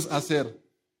necesitas hacer,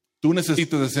 tú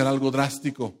necesitas hacer algo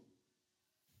drástico.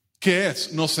 ¿Qué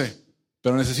es? No sé,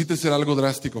 pero necesitas hacer algo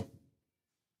drástico.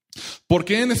 ¿Por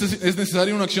qué es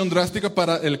necesaria una acción drástica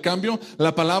para el cambio?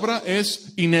 La palabra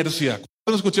es inercia.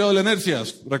 ¿Han escuchado de la inercia?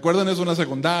 ¿Recuerdan eso en la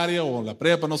secundaria o en la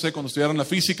prepa? No sé, cuando estudiaron la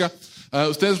física.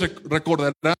 Ustedes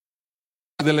recordarán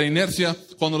de la inercia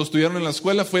cuando lo estudiaron en la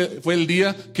escuela. Fue el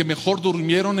día que mejor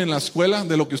durmieron en la escuela,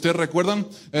 de lo que ustedes recuerdan,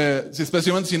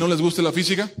 especialmente si no les gusta la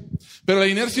física. Pero la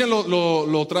inercia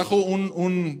lo trajo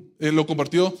lo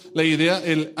compartió la idea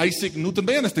el Isaac Newton.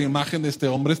 Vean esta imagen de este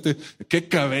hombre, qué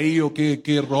cabello,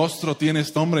 qué rostro tiene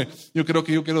este hombre. Yo creo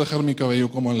que yo quiero dejar mi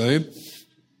cabello como la de él.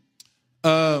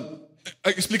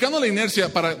 Explicando la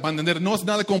inercia para entender, no es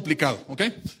nada complicado, ¿ok?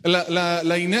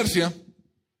 La inercia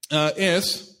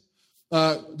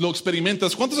lo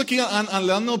experimentas. ¿Cuántos aquí le han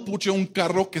dado pucho a un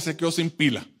carro que se quedó sin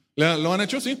pila? ¿Lo han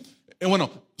hecho? Sí.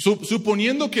 Bueno,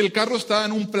 suponiendo que el carro está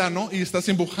en un plano y estás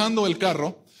empujando el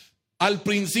carro, al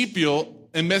principio,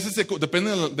 en veces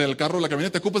depende del carro o la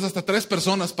camioneta, te ocupas hasta 3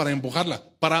 personas para empujarla,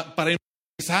 para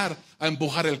empezar a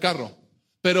empujar el carro.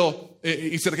 Pero,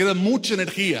 y se requiere mucha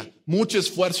energía, mucho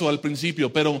esfuerzo al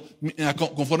principio, pero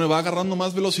conforme va agarrando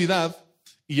más velocidad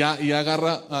y ya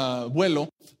agarra vuelo,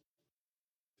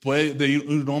 puede ir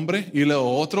un hombre y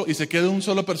luego otro y se queda una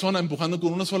sola persona empujando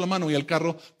con una sola mano y el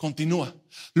carro continúa.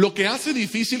 Lo que hace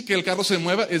difícil que el carro se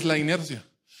mueva es la inercia.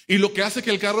 Y lo que hace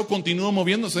que el carro continúe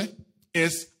moviéndose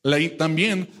es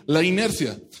también la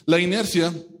inercia. La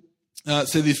inercia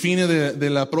se define de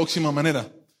la próxima manera.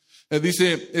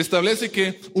 Dice, establece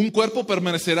que un cuerpo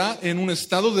permanecerá en un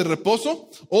estado de reposo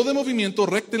o de movimiento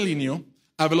rectilíneo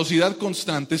a velocidad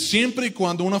constante siempre y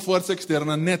cuando una fuerza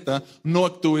externa neta no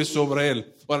actúe sobre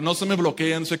él. Ahora, no se me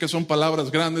bloqueen, sé que son palabras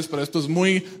grandes, pero esto es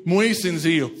muy, muy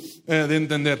sencillo de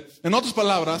entender. En otras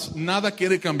palabras, nada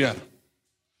quiere cambiar.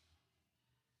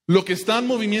 Lo que está en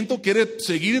movimiento quiere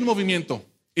seguir en movimiento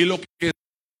y lo que está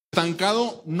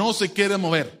estancado no se quiere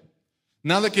mover.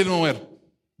 Nada quiere mover.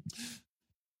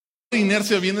 La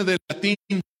inercia viene del latín,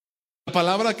 la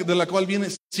palabra de la cual viene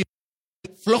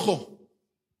flojo.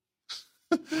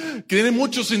 Que tiene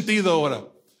mucho sentido ahora.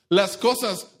 Las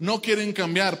cosas no quieren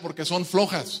cambiar porque son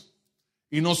flojas.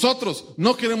 Y nosotros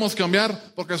no queremos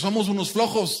cambiar porque somos unos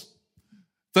flojos.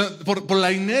 Por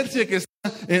la inercia que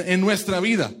está en nuestra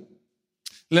vida.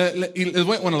 Y les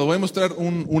voy a mostrar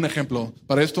un ejemplo.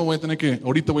 Para esto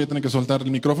ahorita voy a tener que soltar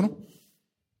el micrófono.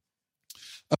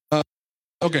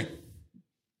 Ok.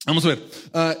 Vamos a ver.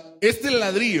 Este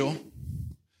ladrillo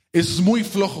es muy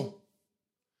flojo.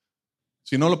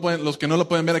 Si no lo pueden, los que no lo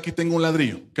pueden ver, aquí tengo un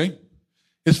ladrillo, ¿ok?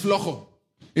 Es flojo.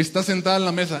 Está sentada en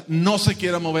la mesa, no se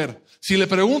quiere mover. Si le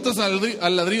preguntas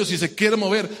al ladrillo si se quiere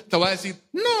mover, te va a decir,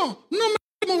 no me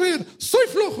quiero mover, soy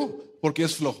flojo, porque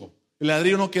es flojo. El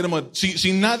ladrillo no quiere mover.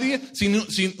 Si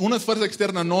una fuerza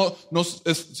externa no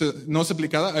es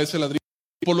aplicada a ese ladrillo,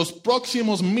 por los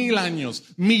próximos 1000 años,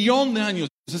 millón de años,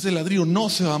 ese ladrillo no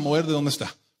se va a mover de donde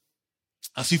está.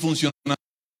 Así funciona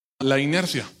la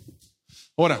inercia.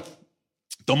 Ahora,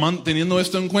 teniendo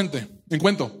esto en cuenta,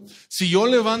 si yo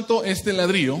levanto este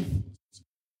ladrillo,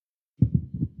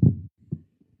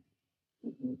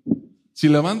 Si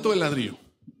levanto el ladrillo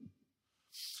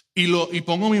y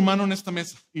pongo mi mano en esta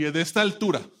mesa y de esta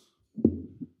altura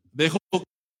dejo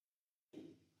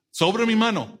sobre mi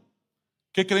mano,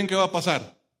 ¿qué creen que va a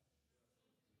pasar?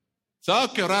 Se va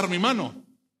a quebrar mi mano,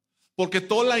 porque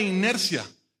toda la inercia,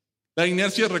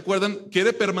 recuerdan,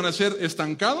 quiere permanecer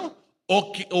estancado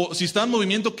o si está en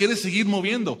movimiento quiere seguir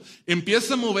moviendo.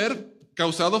 Empieza a mover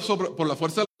causado por la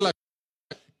fuerza de la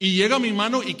y llega a mi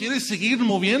mano y quiere seguir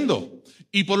moviendo.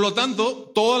 Y por lo tanto,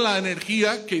 toda la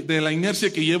energía de la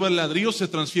inercia que lleva el ladrillo se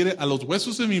transfiere a los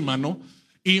huesos de mi mano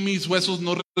y mis huesos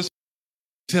no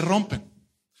se rompen.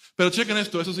 Pero chequen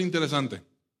esto, eso es interesante.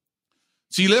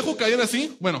 Si le dejo caer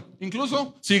así, bueno,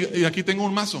 incluso, y aquí tengo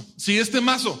un mazo. Si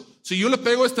yo le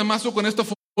pego este mazo con esta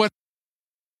fuerza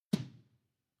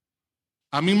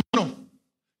a mi mano,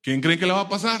 ¿quién creen que le va a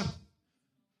pasar?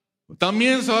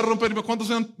 También se va a romper. ¿Cuántos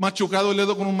se han machucado el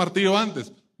dedo con un martillo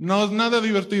antes? No es nada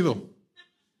divertido.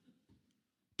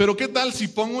 Pero ¿qué tal si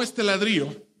pongo este ladrillo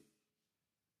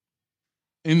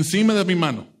encima de mi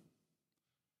mano?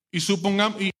 Y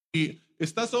supongamos, y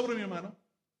está sobre mi mano,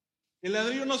 el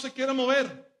ladrillo no se quiere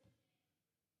mover.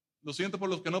 Lo siento por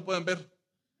los que no pueden ver.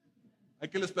 Hay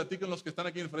que les platiquen los que están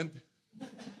aquí enfrente.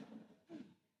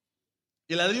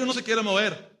 El ladrillo no se quiere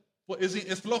mover.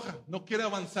 Es floja, no quiere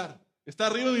avanzar. Está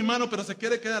arriba de mi mano, pero se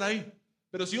quiere quedar ahí.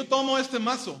 Pero si yo tomo este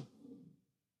mazo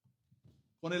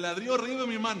con el ladrillo arriba de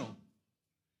mi mano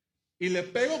y le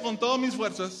pego con todas mis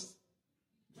fuerzas,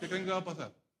 ¿qué creen que va a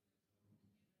pasar?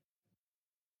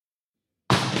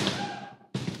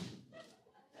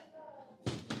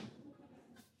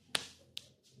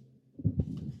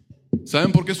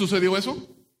 ¿Saben por qué sucedió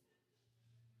eso?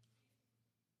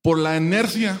 Por la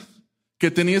inercia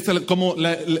que tenía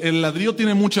el ladrillo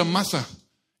tiene mucha masa.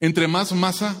 Entre más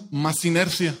masa, más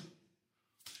inercia.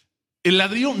 El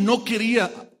ladrillo no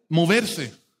quería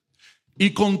moverse.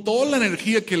 Y con toda la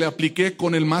energía que le apliqué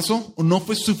con el mazo, no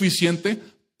fue suficiente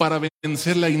para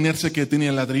vencer la inercia que tenía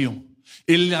el ladrillo.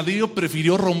 El ladrillo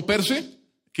prefirió romperse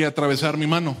que atravesar mi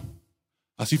mano.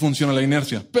 Así funciona la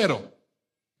inercia. Pero,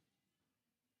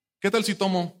 ¿qué tal si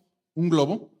tomo un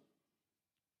globo?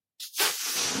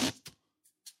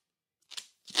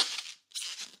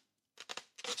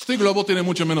 Este globo tiene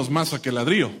mucho menos masa que el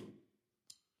ladrillo.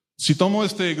 Si tomo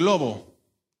este globo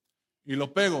y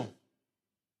lo pego,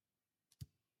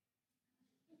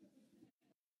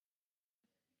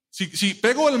 si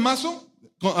pego el mazo,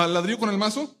 al ladrillo con el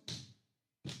mazo,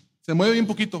 se mueve bien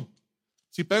poquito.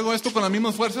 Si pego esto con la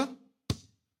misma fuerza,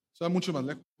 se va mucho más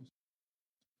lejos.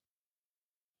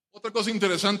 Otra cosa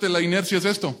interesante, la inercia es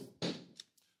esto.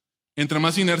 Entre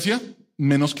más inercia,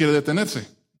 menos quiere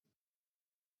detenerse.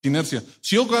 Inercia.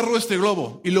 Si yo agarro este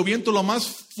globo y lo viento lo más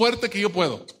fuerte que yo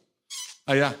puedo,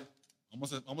 allá,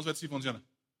 vamos a ver si funciona.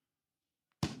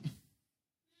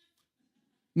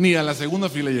 Ni a la segunda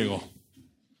fila llegó.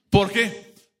 ¿Por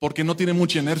qué? Porque no tiene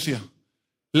mucha inercia.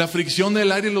 La fricción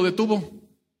del aire lo detuvo.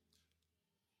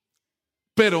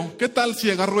 Pero, ¿qué tal si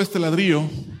agarro este ladrillo?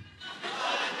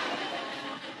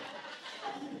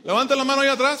 Levanta la mano ahí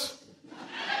atrás.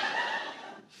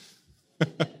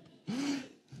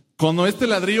 Cuando este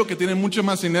ladrillo que tiene mucha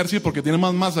más inercia porque tiene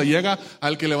más masa llega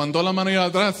al que levantó la mano ahí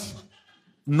atrás,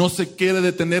 no se quiere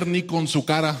detener ni con su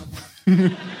cara.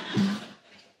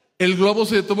 El globo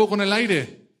se detuvo con el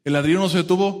aire. El ladrillo no se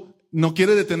detuvo, no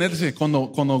quiere detenerse cuando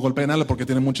golpea en algo porque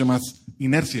tiene mucha más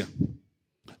inercia.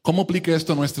 ¿Cómo aplica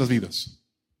esto a nuestras vidas?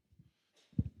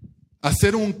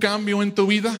 Hacer un cambio en tu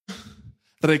vida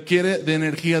requiere de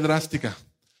energía drástica.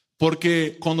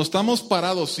 Porque cuando estamos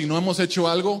parados y no hemos hecho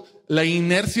algo, la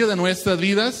inercia de nuestras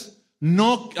vidas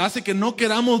no hace que no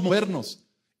queramos movernos.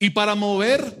 Y para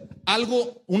mover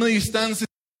algo, una distancia,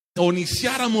 o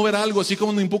iniciar a mover algo, así como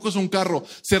cuando empujas un carro,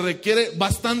 se requiere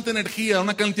bastante energía,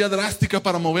 una cantidad drástica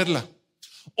para moverla.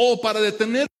 O para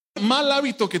detener un mal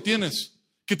hábito que tienes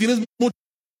mucho.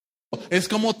 Es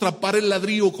como atrapar el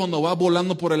ladrillo cuando va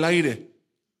volando por el aire.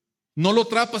 No lo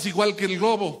atrapas igual que el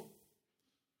globo,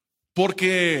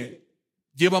 porque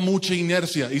lleva mucha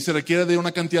inercia y se requiere de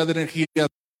una cantidad de energía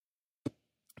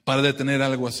para detener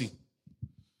algo así.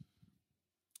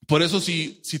 Por eso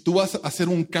si tú vas a hacer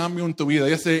un cambio en tu vida,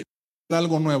 ya sea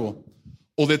algo nuevo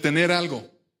o detener algo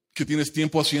que tienes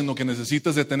tiempo haciendo, que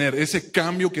necesitas detener, ese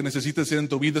cambio que necesitas hacer en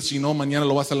tu vida, si no, mañana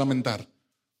lo vas a lamentar.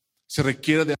 Se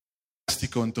requiere de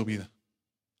drástico en tu vida.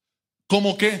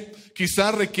 ¿Cómo qué?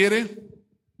 Quizás requiere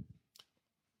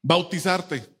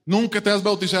bautizarte. Nunca te has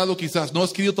bautizado quizás, no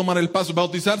has querido tomar el paso.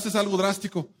 Bautizarse es algo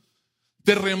drástico.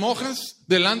 Te remojas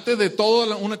delante de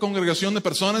toda una congregación de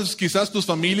personas, quizás tus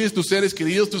familias, tus seres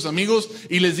queridos, tus amigos,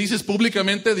 y les dices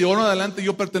públicamente, de ahora en adelante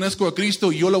yo pertenezco a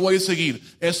Cristo y yo lo voy a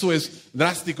seguir. Eso es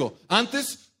drástico.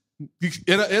 Antes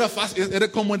era fácil,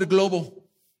 era como el globo.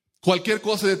 Cualquier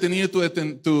cosa detenía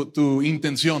tu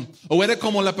intención. O era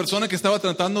como la persona que estaba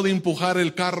tratando de empujar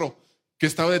el carro, que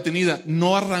estaba detenida.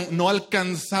 No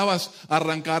alcanzabas a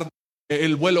arrancar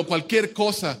el vuelo. Cualquier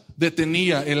cosa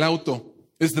detenía el auto.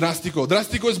 Es drástico.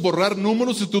 Drástico es borrar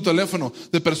números de tu teléfono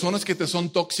de personas que te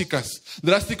son tóxicas.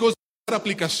 Drástico es borrar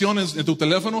aplicaciones en tu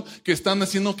teléfono que están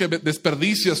haciendo que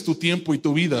desperdicias tu tiempo y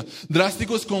tu vida.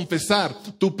 Drástico es confesar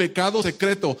tu pecado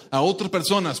secreto a otras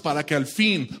personas para que al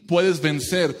fin puedas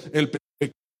vencer el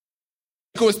pecado.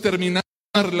 Drástico es terminar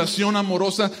una relación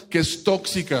amorosa que es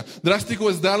tóxica.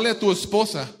 Drástico es darle a tu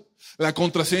esposa la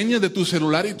contraseña de tu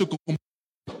celular y tu computadora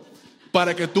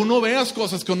para que tú no veas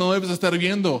cosas que no debes estar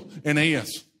viendo en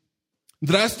ellas.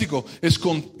 Drástico es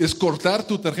cortar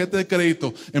tu tarjeta de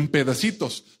crédito en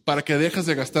pedacitos para que dejes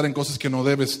de gastar en cosas que no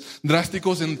debes.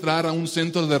 Drástico es entrar a un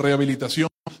centro de rehabilitación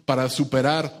para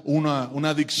superar una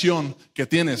adicción que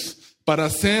tienes. Para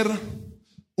hacer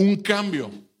un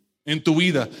cambio en tu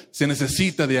vida se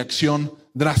necesita de acción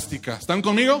drástica. ¿Están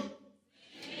conmigo?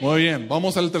 Muy bien,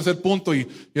 vamos al tercer punto y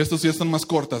estos ya están más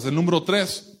cortas. El número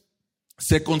 3.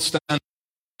 Sé constante.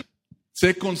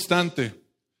 Sé constante.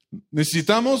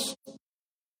 Necesitamos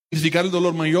identificar el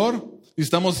dolor mayor,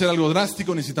 necesitamos hacer algo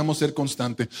drástico, necesitamos ser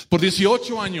constante. Por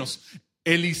 18 años,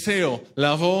 Eliseo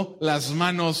lavó las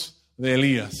manos de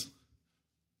Elías.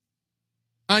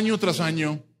 Año tras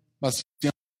año,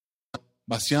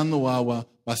 vaciando agua.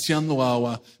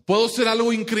 ¿Puedo hacer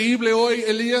algo increíble hoy,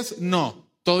 Elías? No,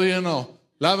 todavía no.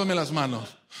 Lávame las manos.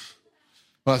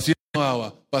 Vaciando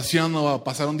agua.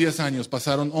 Pasaron 10 años,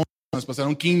 pasaron 11 años,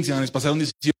 pasaron 15 años, pasaron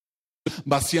 18 años,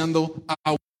 vaciando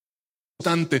agua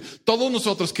constante. Todos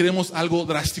nosotros queremos algo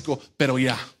drástico, pero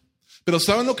ya. Pero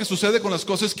 ¿saben lo que sucede con las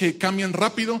cosas que cambian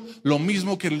rápido? Lo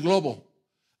mismo que el globo.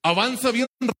 Avanza bien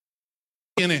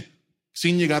rápido,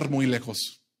 sin llegar muy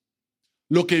lejos.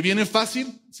 Lo que viene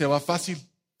fácil, se va fácil.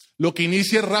 Lo que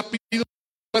inicia rápido,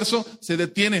 esfuerzo, se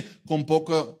detiene con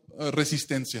poca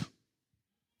resistencia.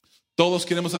 Todos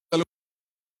queremos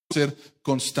ser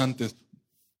constantes.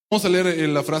 Vamos a leer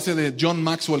la frase de John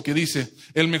Maxwell que dice: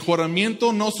 el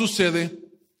mejoramiento no sucede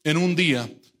en un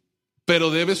día, pero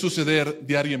debe suceder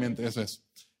diariamente. Eso es.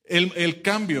 El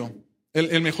cambio,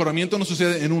 el mejoramiento no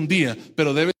sucede en un día,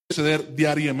 pero debe suceder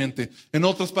diariamente. En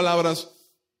otras palabras,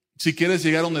 si quieres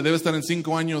llegar donde debes estar en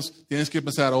 5 años, tienes que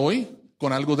empezar hoy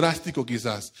con algo drástico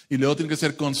quizás, y luego tienes que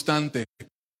ser constante.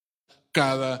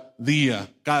 Cada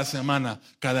día, cada semana,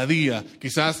 cada día,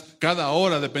 quizás cada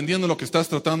hora, dependiendo de lo que estás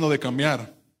tratando de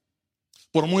cambiar.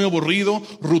 Por muy aburrido,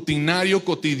 rutinario,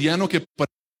 cotidiano que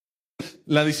parezca,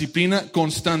 la disciplina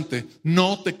constante.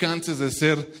 No te canses de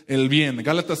hacer el bien.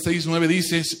 Gálatas 6:9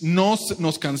 dice: no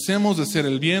nos cansemos de hacer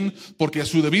el bien, porque a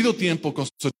su debido tiempo,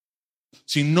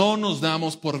 si no nos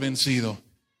damos por vencido.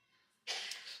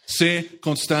 Sé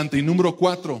constante. Y número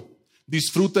 4,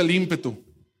 disfruta el ímpetu.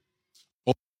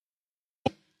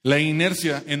 La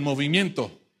inercia en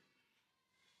movimiento.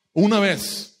 Una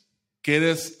vez que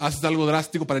haces algo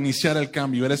drástico para iniciar el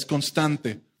cambio, eres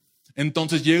constante,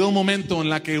 entonces llega un momento en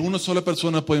la que una sola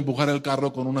persona puede empujar el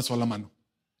carro con una sola mano.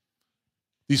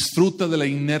 Disfruta de la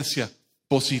inercia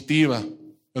positiva,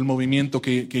 el movimiento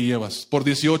que llevas. Por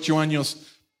 18 años,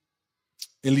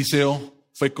 Eliseo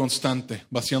fue constante,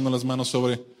 vaciando las manos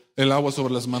el agua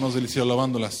sobre las manos de Eliseo,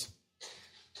 lavándolas.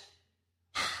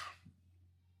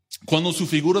 Cuando su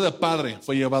figura de padre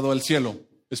fue llevado al cielo,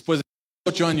 después de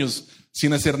 8 años,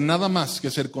 sin hacer nada más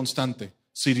que ser constante,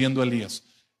 sirviendo a Elías.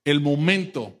 El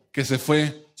momento que se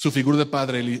fue su figura de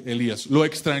padre, Elías, ¿lo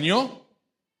extrañó?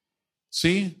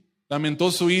 Sí.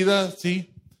 ¿Lamentó su ida?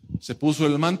 Sí. ¿Se puso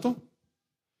el manto?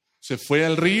 ¿Se fue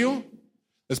al río?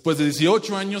 Después de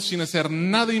 18 años, sin hacer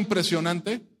nada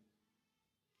impresionante,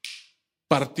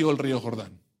 partió el río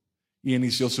Jordán y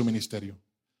inició su ministerio.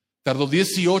 Tardó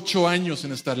 18 años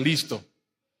en estar listo, el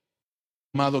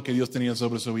llamado que Dios tenía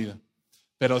sobre su vida.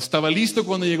 Pero estaba listo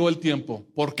cuando llegó el tiempo.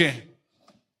 ¿Por qué?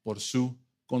 Por su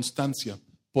constancia,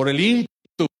 por el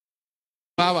ímpetu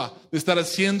de estar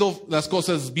haciendo las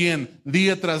cosas bien,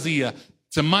 día tras día,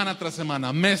 semana tras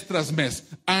semana, mes tras mes,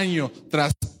 año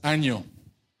tras año.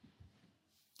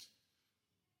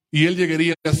 Y él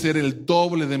llegaría a hacer el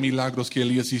doble de milagros que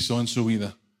Elías hizo en su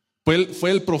vida.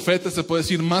 Fue el profeta, se puede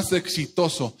decir, más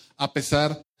exitoso a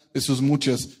pesar de sus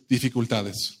muchas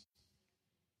dificultades.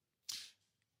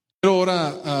 Pero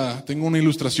ahora tengo una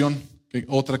ilustración,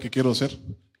 otra que quiero hacer.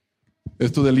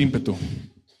 Esto del ímpetu.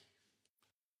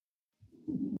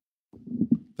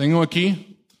 Tengo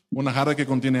aquí una jarra que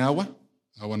contiene agua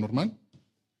normal.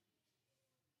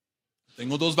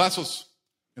 Tengo 2 vasos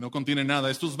que no contienen nada.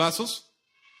 Estos vasos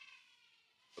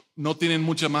no tienen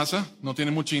mucha masa, no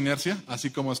tienen mucha inercia,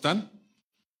 así como están.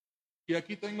 Y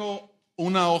aquí tengo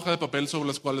una hoja de papel sobre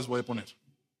las cuales voy a poner.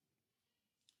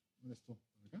 Esto.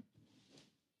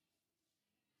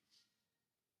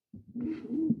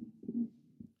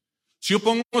 Si yo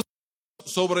pongo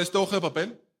sobre esta hoja de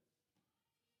papel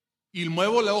y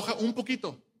muevo la hoja un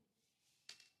poquito,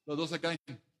 los dos se caen.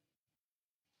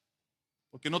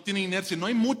 Porque no tiene inercia. No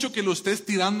hay mucho que lo estés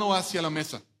tirando hacia la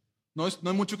mesa. No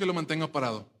hay mucho que lo mantenga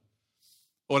parado.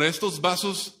 Ahora, estos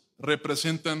vasos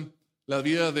representan la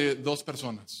vida de 2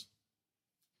 personas.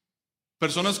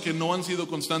 Personas que no han sido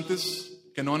constantes,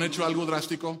 que no han hecho algo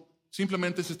drástico,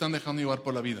 simplemente se están dejando llevar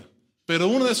por la vida. Pero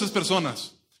una de esas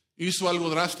personas hizo algo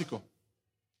drástico.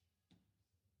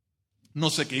 No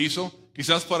sé qué hizo.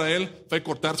 Quizás para él fue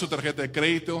cortar su tarjeta de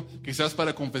crédito, quizás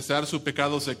para confesar su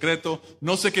pecado secreto.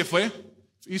 No sé qué fue.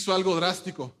 Hizo algo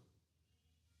drástico.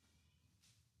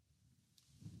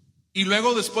 Y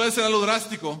luego, después de hacer algo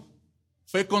drástico,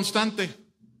 fue constante.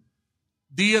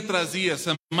 Día tras día,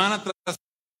 semana tras semana,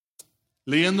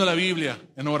 leyendo la Biblia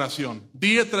en oración.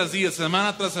 Día tras día,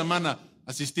 semana tras semana,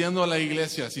 asistiendo a la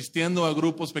iglesia, asistiendo a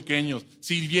grupos pequeños,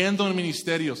 sirviendo en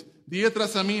ministerios. Día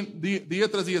tras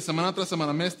día, semana tras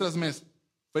semana, mes tras mes.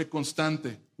 Fue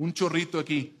constante. Un chorrito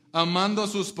aquí. Amando a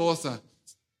su esposa.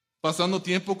 Pasando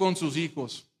tiempo con sus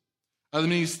hijos.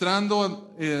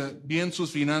 Administrando bien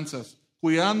sus finanzas.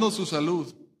 Cuidando su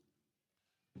salud.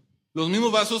 Los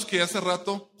mismos vasos que hace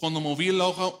rato, cuando moví la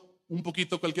hoja un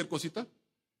poquito, cualquier cosita,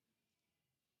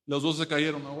 los 2 se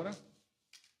cayeron ahora.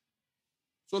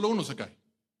 Solo uno se cae.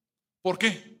 ¿Por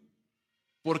qué?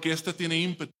 Porque este tiene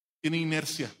ímpetu, tiene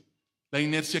inercia. La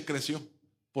inercia creció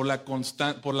por la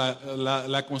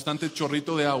constante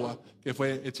chorrito de agua que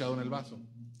fue echado en el vaso.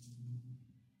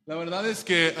 La verdad es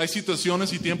que hay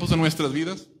situaciones y tiempos en nuestras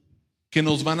vidas que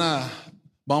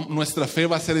nuestra fe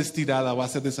va a ser estirada, va a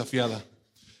ser desafiada.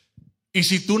 Y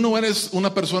si tú no eres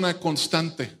una persona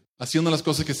constante, haciendo las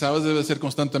cosas que sabes debe hacer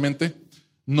constantemente,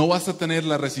 no vas a tener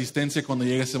la resistencia cuando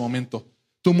llegue ese momento.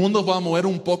 Tu mundo va a mover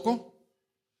un poco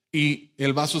y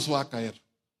el vaso se va a caer.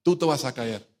 Tú te vas a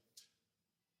caer.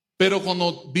 Pero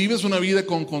cuando vives una vida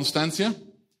con constancia,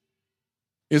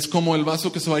 es como el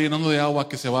vaso que se va llenando de agua,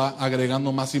 que se va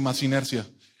agregando más y más inercia.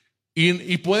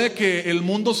 Y puede que el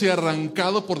mundo sea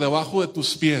arrancado por debajo de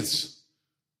tus pies.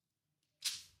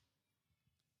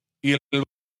 Y el vaso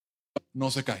no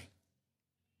se cae.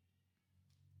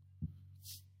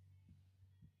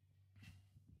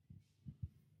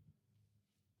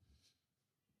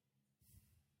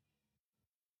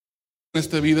 En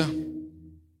esta vida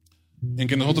en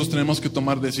que nosotros tenemos que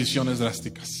tomar decisiones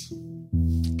drásticas.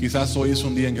 Quizás hoy es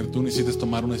un día en que tú necesites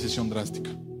tomar una decisión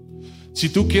drástica. Si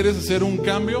tú quieres hacer un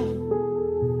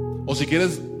cambio, o si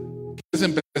quieres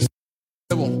empezar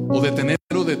nuevo, o detener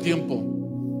de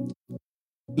tiempo,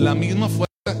 la misma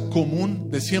fuerza común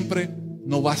de siempre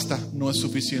no basta, no es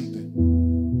suficiente.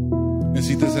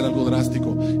 Necesitas hacer algo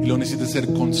drástico y lo necesitas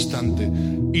ser constante.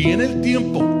 Y en el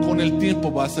tiempo, con el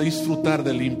tiempo vas a disfrutar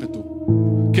del ímpetu.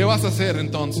 ¿Qué vas a hacer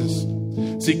entonces?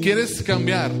 Si quieres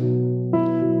cambiar,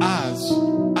 haz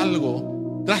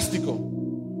algo drástico.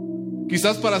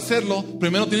 Quizás para hacerlo,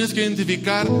 primero tienes que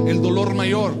identificar el dolor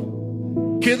mayor.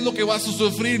 ¿Qué es lo que vas a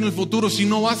sufrir en el futuro si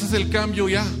no haces el cambio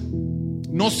ya?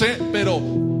 No sé, pero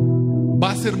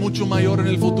va a ser mucho mayor en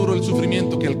el futuro el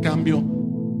sufrimiento que el cambio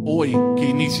hoy que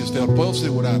inicias, te lo puedo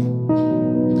asegurar.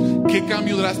 ¿Qué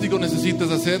cambio drástico necesitas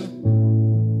hacer?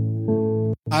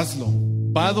 Hazlo.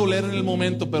 Va a doler en el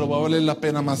momento, pero va a valer la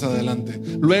pena más adelante.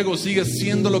 Luego sigue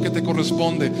haciendo lo que te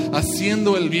corresponde,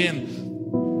 haciendo el bien.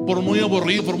 Por muy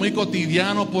aburrido, por muy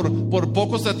cotidiano, por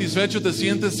poco satisfecho te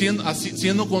sientes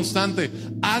siendo constante.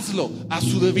 Hazlo. A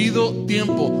su debido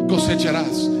tiempo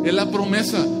cosecharás. Es la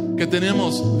promesa que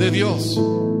tenemos de Dios.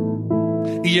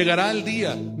 Y llegará el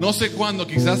día, no sé cuándo,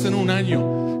 quizás en un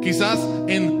año, quizás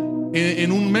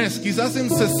en un mes, quizás en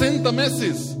 60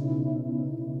 meses.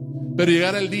 Pero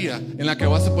llegará el día en la que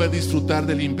vas a poder disfrutar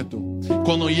del ímpetu.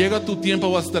 Cuando llega tu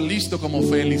tiempo vas a estar listo como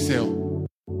fue Eliseo.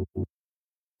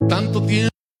 Tanto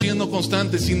tiempo siendo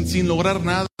constante, sin lograr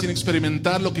nada, sin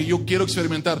experimentar lo que yo quiero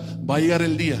experimentar. Va a llegar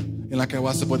el día en la que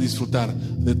vas a poder disfrutar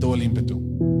de todo el ímpetu.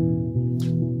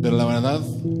 Pero la verdad,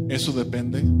 eso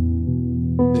depende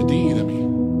de ti y de mí.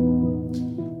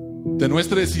 De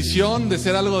nuestra decisión de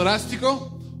ser algo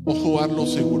drástico o jugarlo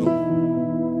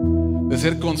seguro. De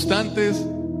ser constantes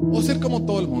o ser como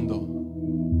todo el mundo.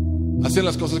 Hacer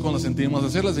las cosas cuando sentimos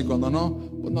hacerlas y cuando no,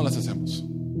 pues no las hacemos.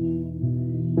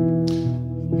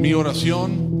 Mi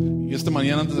oración y esta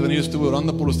mañana antes de venir estuve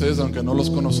orando por ustedes aunque no los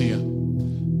conocía,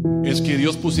 es que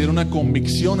Dios pusiera una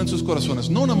convicción en sus corazones,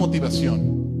 no una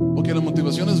motivación, porque las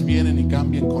motivaciones vienen y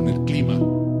cambian con el clima.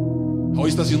 Hoy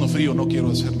está haciendo frío, no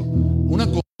quiero hacerlo. Una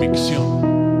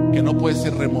convicción que no puede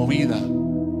ser removida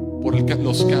por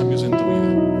los cambios en tu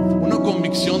vida. Una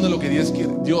convicción de lo que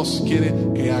Dios quiere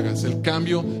que hagas, el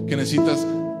cambio que necesitas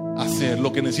hacer,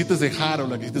 lo que necesites dejar o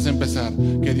lo que necesites empezar.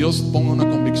 Que Dios ponga una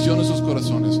convicción en sus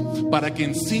corazones para que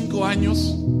en 5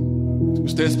 años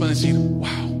ustedes puedan decir: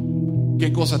 wow,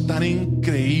 qué cosa tan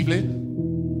increíble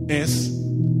es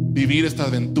vivir esta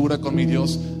aventura con mi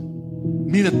Dios.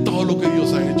 Mire todo lo que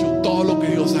Dios ha hecho, todo lo que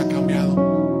Dios ha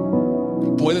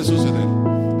cambiado. Puede suceder,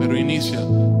 pero inicia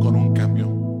con un cambio.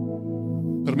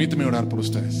 Permíteme orar por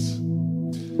ustedes.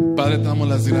 Padre, te damos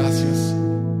las gracias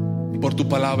por tu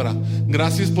palabra.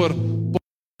 Gracias por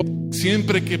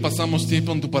siempre que pasamos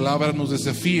tiempo en tu palabra nos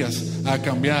desafías a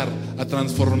cambiar, a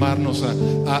transformarnos,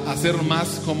 a ser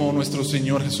más como nuestro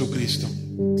Señor Jesucristo.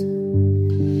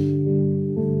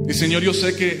 Y Señor, yo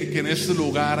sé que en este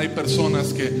lugar hay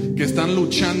personas que están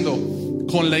luchando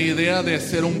con la idea de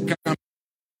hacer un cambio.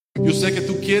 Yo sé que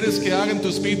tú quieres que hagan tu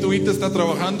espíritu y te está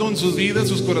trabajando en sus vidas,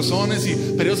 sus corazones,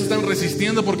 pero ellos están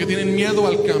resistiendo porque tienen miedo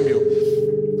al cambio.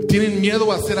 Tienen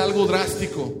miedo a hacer algo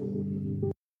drástico.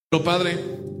 Pero Padre,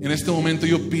 en este momento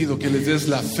yo pido que les des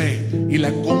la fe y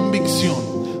la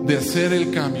convicción de hacer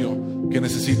el cambio que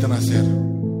necesitan hacer,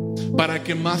 para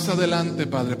que más adelante,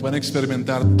 Padre, puedan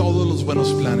experimentar todos los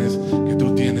buenos planes que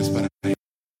tú tienes para ellos.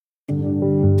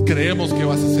 Creemos que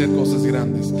vas a hacer cosas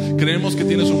grandes. Creemos que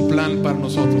tienes un plan para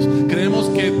nosotros. Creemos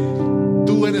que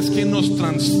tú eres quien nos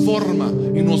transforma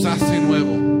y nos hace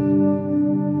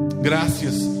nuevo.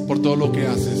 Gracias por todo lo que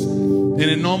haces. En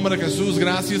el nombre de Jesús,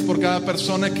 gracias por cada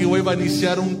persona que hoy va a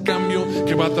iniciar un cambio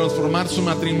que va a transformar su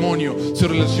matrimonio, su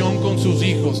relación con sus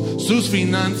hijos, sus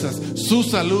finanzas, su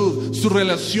salud, su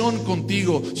relación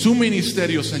contigo, su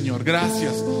ministerio, Señor.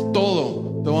 Gracias. Todo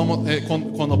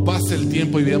cuando pase el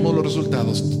tiempo y veamos los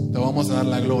resultados, te vamos a dar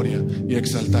la gloria y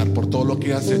exaltar por todo lo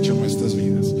que has hecho en nuestras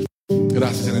vidas.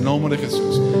 Gracias en el nombre de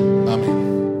Jesús. Amén.